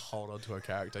loves to hold on to a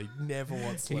character. He never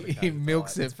wants to let a He character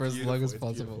milks die. it It's for as long beautiful, as it's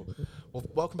possible. beautiful. Well,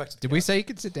 welcome back to the Did we couch. say you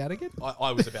could sit down again?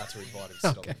 I was about to invite him to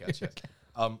sit on the couch,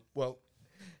 yes. Well,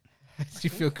 Do you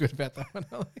feel good about that one,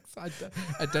 Alex?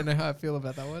 I don't know how I feel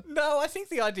about that one. No, I think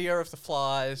the idea of the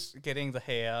flies getting the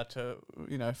hair to,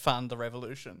 fund the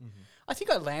revolution, I think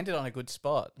I landed on a good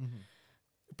spot.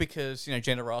 Because,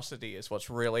 generosity is what's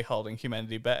really holding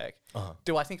humanity back.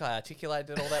 Do I think I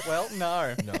articulated it all that well?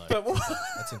 No. no. But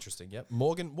That's interesting. Yep.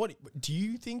 Morgan, what do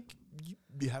you think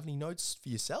you have any notes for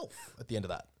yourself at the end of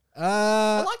that?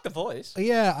 I like the voice.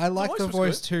 Yeah, I like voice the was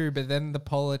voice good. too, but then the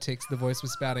politics the voice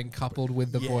was spouting coupled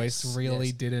with the voice Yes, really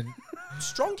yes. didn't.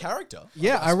 Strong character.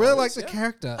 Yeah, I really like the yeah.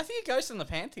 character. I think it goes in the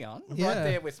pantheon. Yeah. Right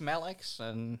there with Malix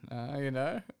and,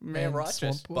 Mayor And Righteous.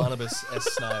 Swamp Boy. Barnabas S.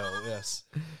 Snail, yes.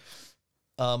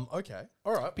 Okay.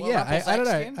 All right. But Well, yeah, I don't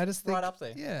know. Rumpelstiltskin, I just think right up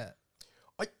there. Yeah,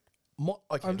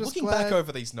 okay. I'm just Looking back glad-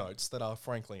 over these notes that are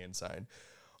frankly insane,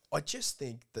 I just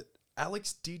think that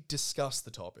Alex did discuss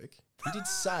the topic. He did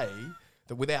say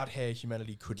that without hair,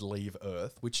 humanity could leave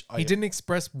Earth, which he didn't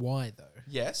express why though.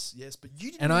 Yes, but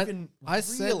you didn't And even I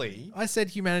really. said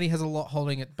humanity has a lot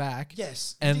holding it back.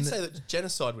 Yes, and you did say that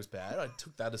genocide was bad. I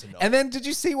took that as a no. And then did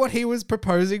you see what he was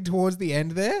proposing towards the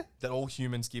end there? that all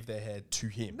humans give their hair to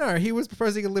him. No, he was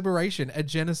proposing a liberation, a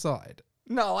genocide.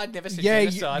 No, I'd never said Yeah,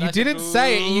 genocide. you I said didn't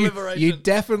say it. You liberation.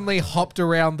 definitely hopped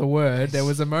around the word. There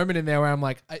was a moment in there where I'm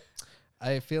like,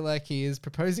 I feel like he is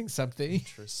proposing something.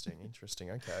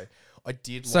 Interesting. Okay, I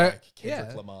did So, like Kendrick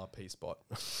yeah. Lamar P spot.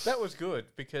 That was good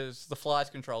because the flies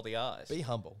control the eyes. Be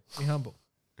humble. Be humble.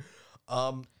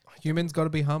 I Humans got to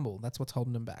be humble. That's what's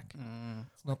holding them back.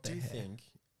 It's not their do hair. think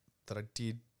that I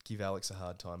did give Alex a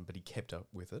hard time, but he kept up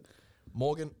with it.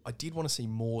 Morgan, I did want to see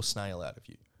more Snail out of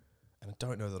you, and I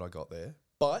don't know that I got there,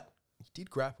 but he did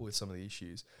grapple with some of the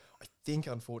issues. I think,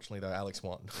 unfortunately, though, Alex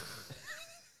won.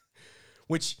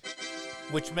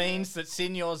 Which means that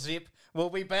Senior Zip will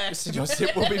be back. Senior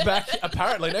Zip will be back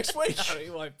apparently next week. No, he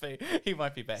won't be. He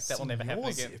won't be back. That will never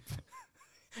happen Senior again. Zip.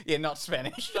 Yeah, not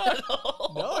Spanish.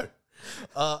 No.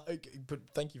 Okay, but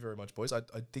thank you very much, boys. I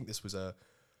think this was a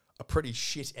pretty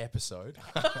shit episode.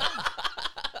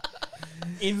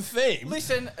 In theme.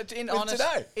 Listen, in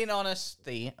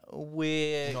honesty,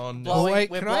 we're Non- blowing, Oh, wait,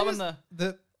 we're can I blowing just-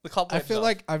 the I cobwebs feel off.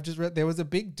 like I've just read there was a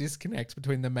big disconnect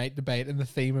between the mate debate and the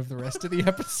theme of the rest of the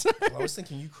episode. I was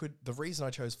thinking the reason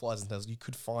I chose flies and snails, you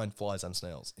could find flies and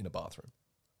snails in a bathroom.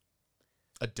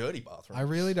 A dirty bathroom. I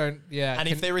really don't. Yeah. and can-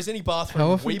 if there is any how bathroom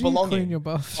often we do you belong clean in, your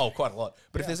bathroom? oh, quite a lot.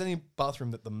 But if there's any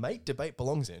bathroom that the mate debate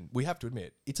belongs in, we have to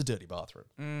admit it's a dirty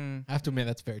bathroom. I have to admit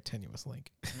that's a very tenuous link.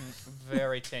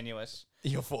 Very tenuous.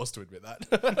 You're forced to admit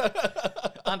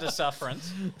that. Under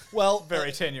sufferance. Well,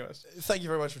 Very tenuous. thank you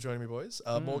very much for joining me, boys.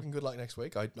 Morgan, good luck next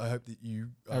week. I hope that you.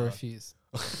 I refuse.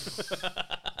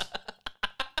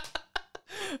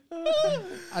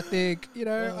 I think,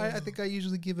 I think I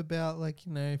usually give about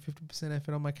 50%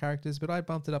 effort on my characters, but I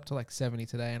bumped it up to 70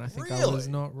 today, and I think I was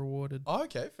Really? not rewarded. Oh,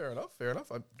 okay, fair enough.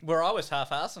 Where I was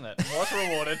half-assing it and was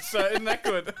rewarded, so isn't that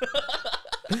good?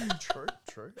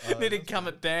 True. Need to come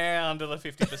it down to the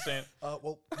 50%.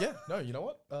 Well, yeah, no, you know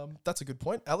what? That's a good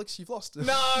point. Alex, you've lost. No,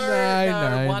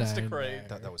 no, once no, decreed.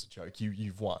 That was a joke.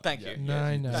 You've won. Thank Yeah, you. No,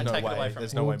 yeah. no. There's Don't no take it way. away from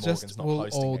There's me. no way We'll Morgan's not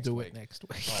hosting all next do week. it next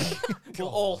week. We'll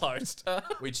all host.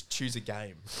 We choose a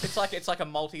game. It's like a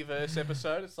multiverse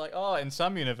episode. It's like, oh, in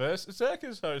some universe, Zach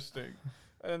is hosting.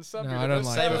 And in some No, I universe, don't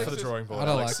like Save that. it Alex for the is- drawing board. I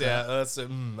don't Alex. like Yeah,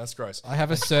 that's gross. I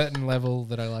have a certain level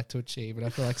that I like to achieve, and I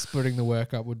feel like splitting the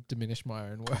work up would diminish my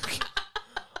own work.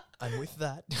 And with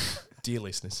that, dear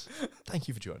listeners, thank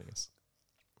you for joining us.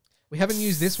 We haven't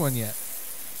used this one yet.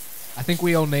 I think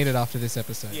we all need it after this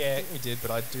episode. Yeah. I think we did,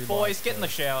 but I do. Boys, like get in the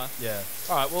shower. Yeah.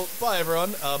 All right. Well, bye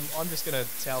everyone. I'm just gonna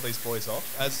towel these boys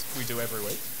off as we do every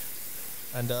week.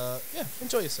 And yeah,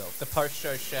 enjoy yourself. The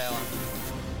post-show shower.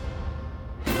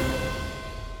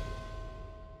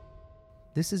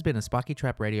 This has been a Spiky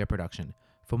Trap Radio production.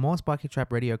 For more Spiky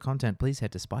Trap Radio content, please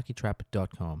head to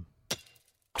spikytrap.com.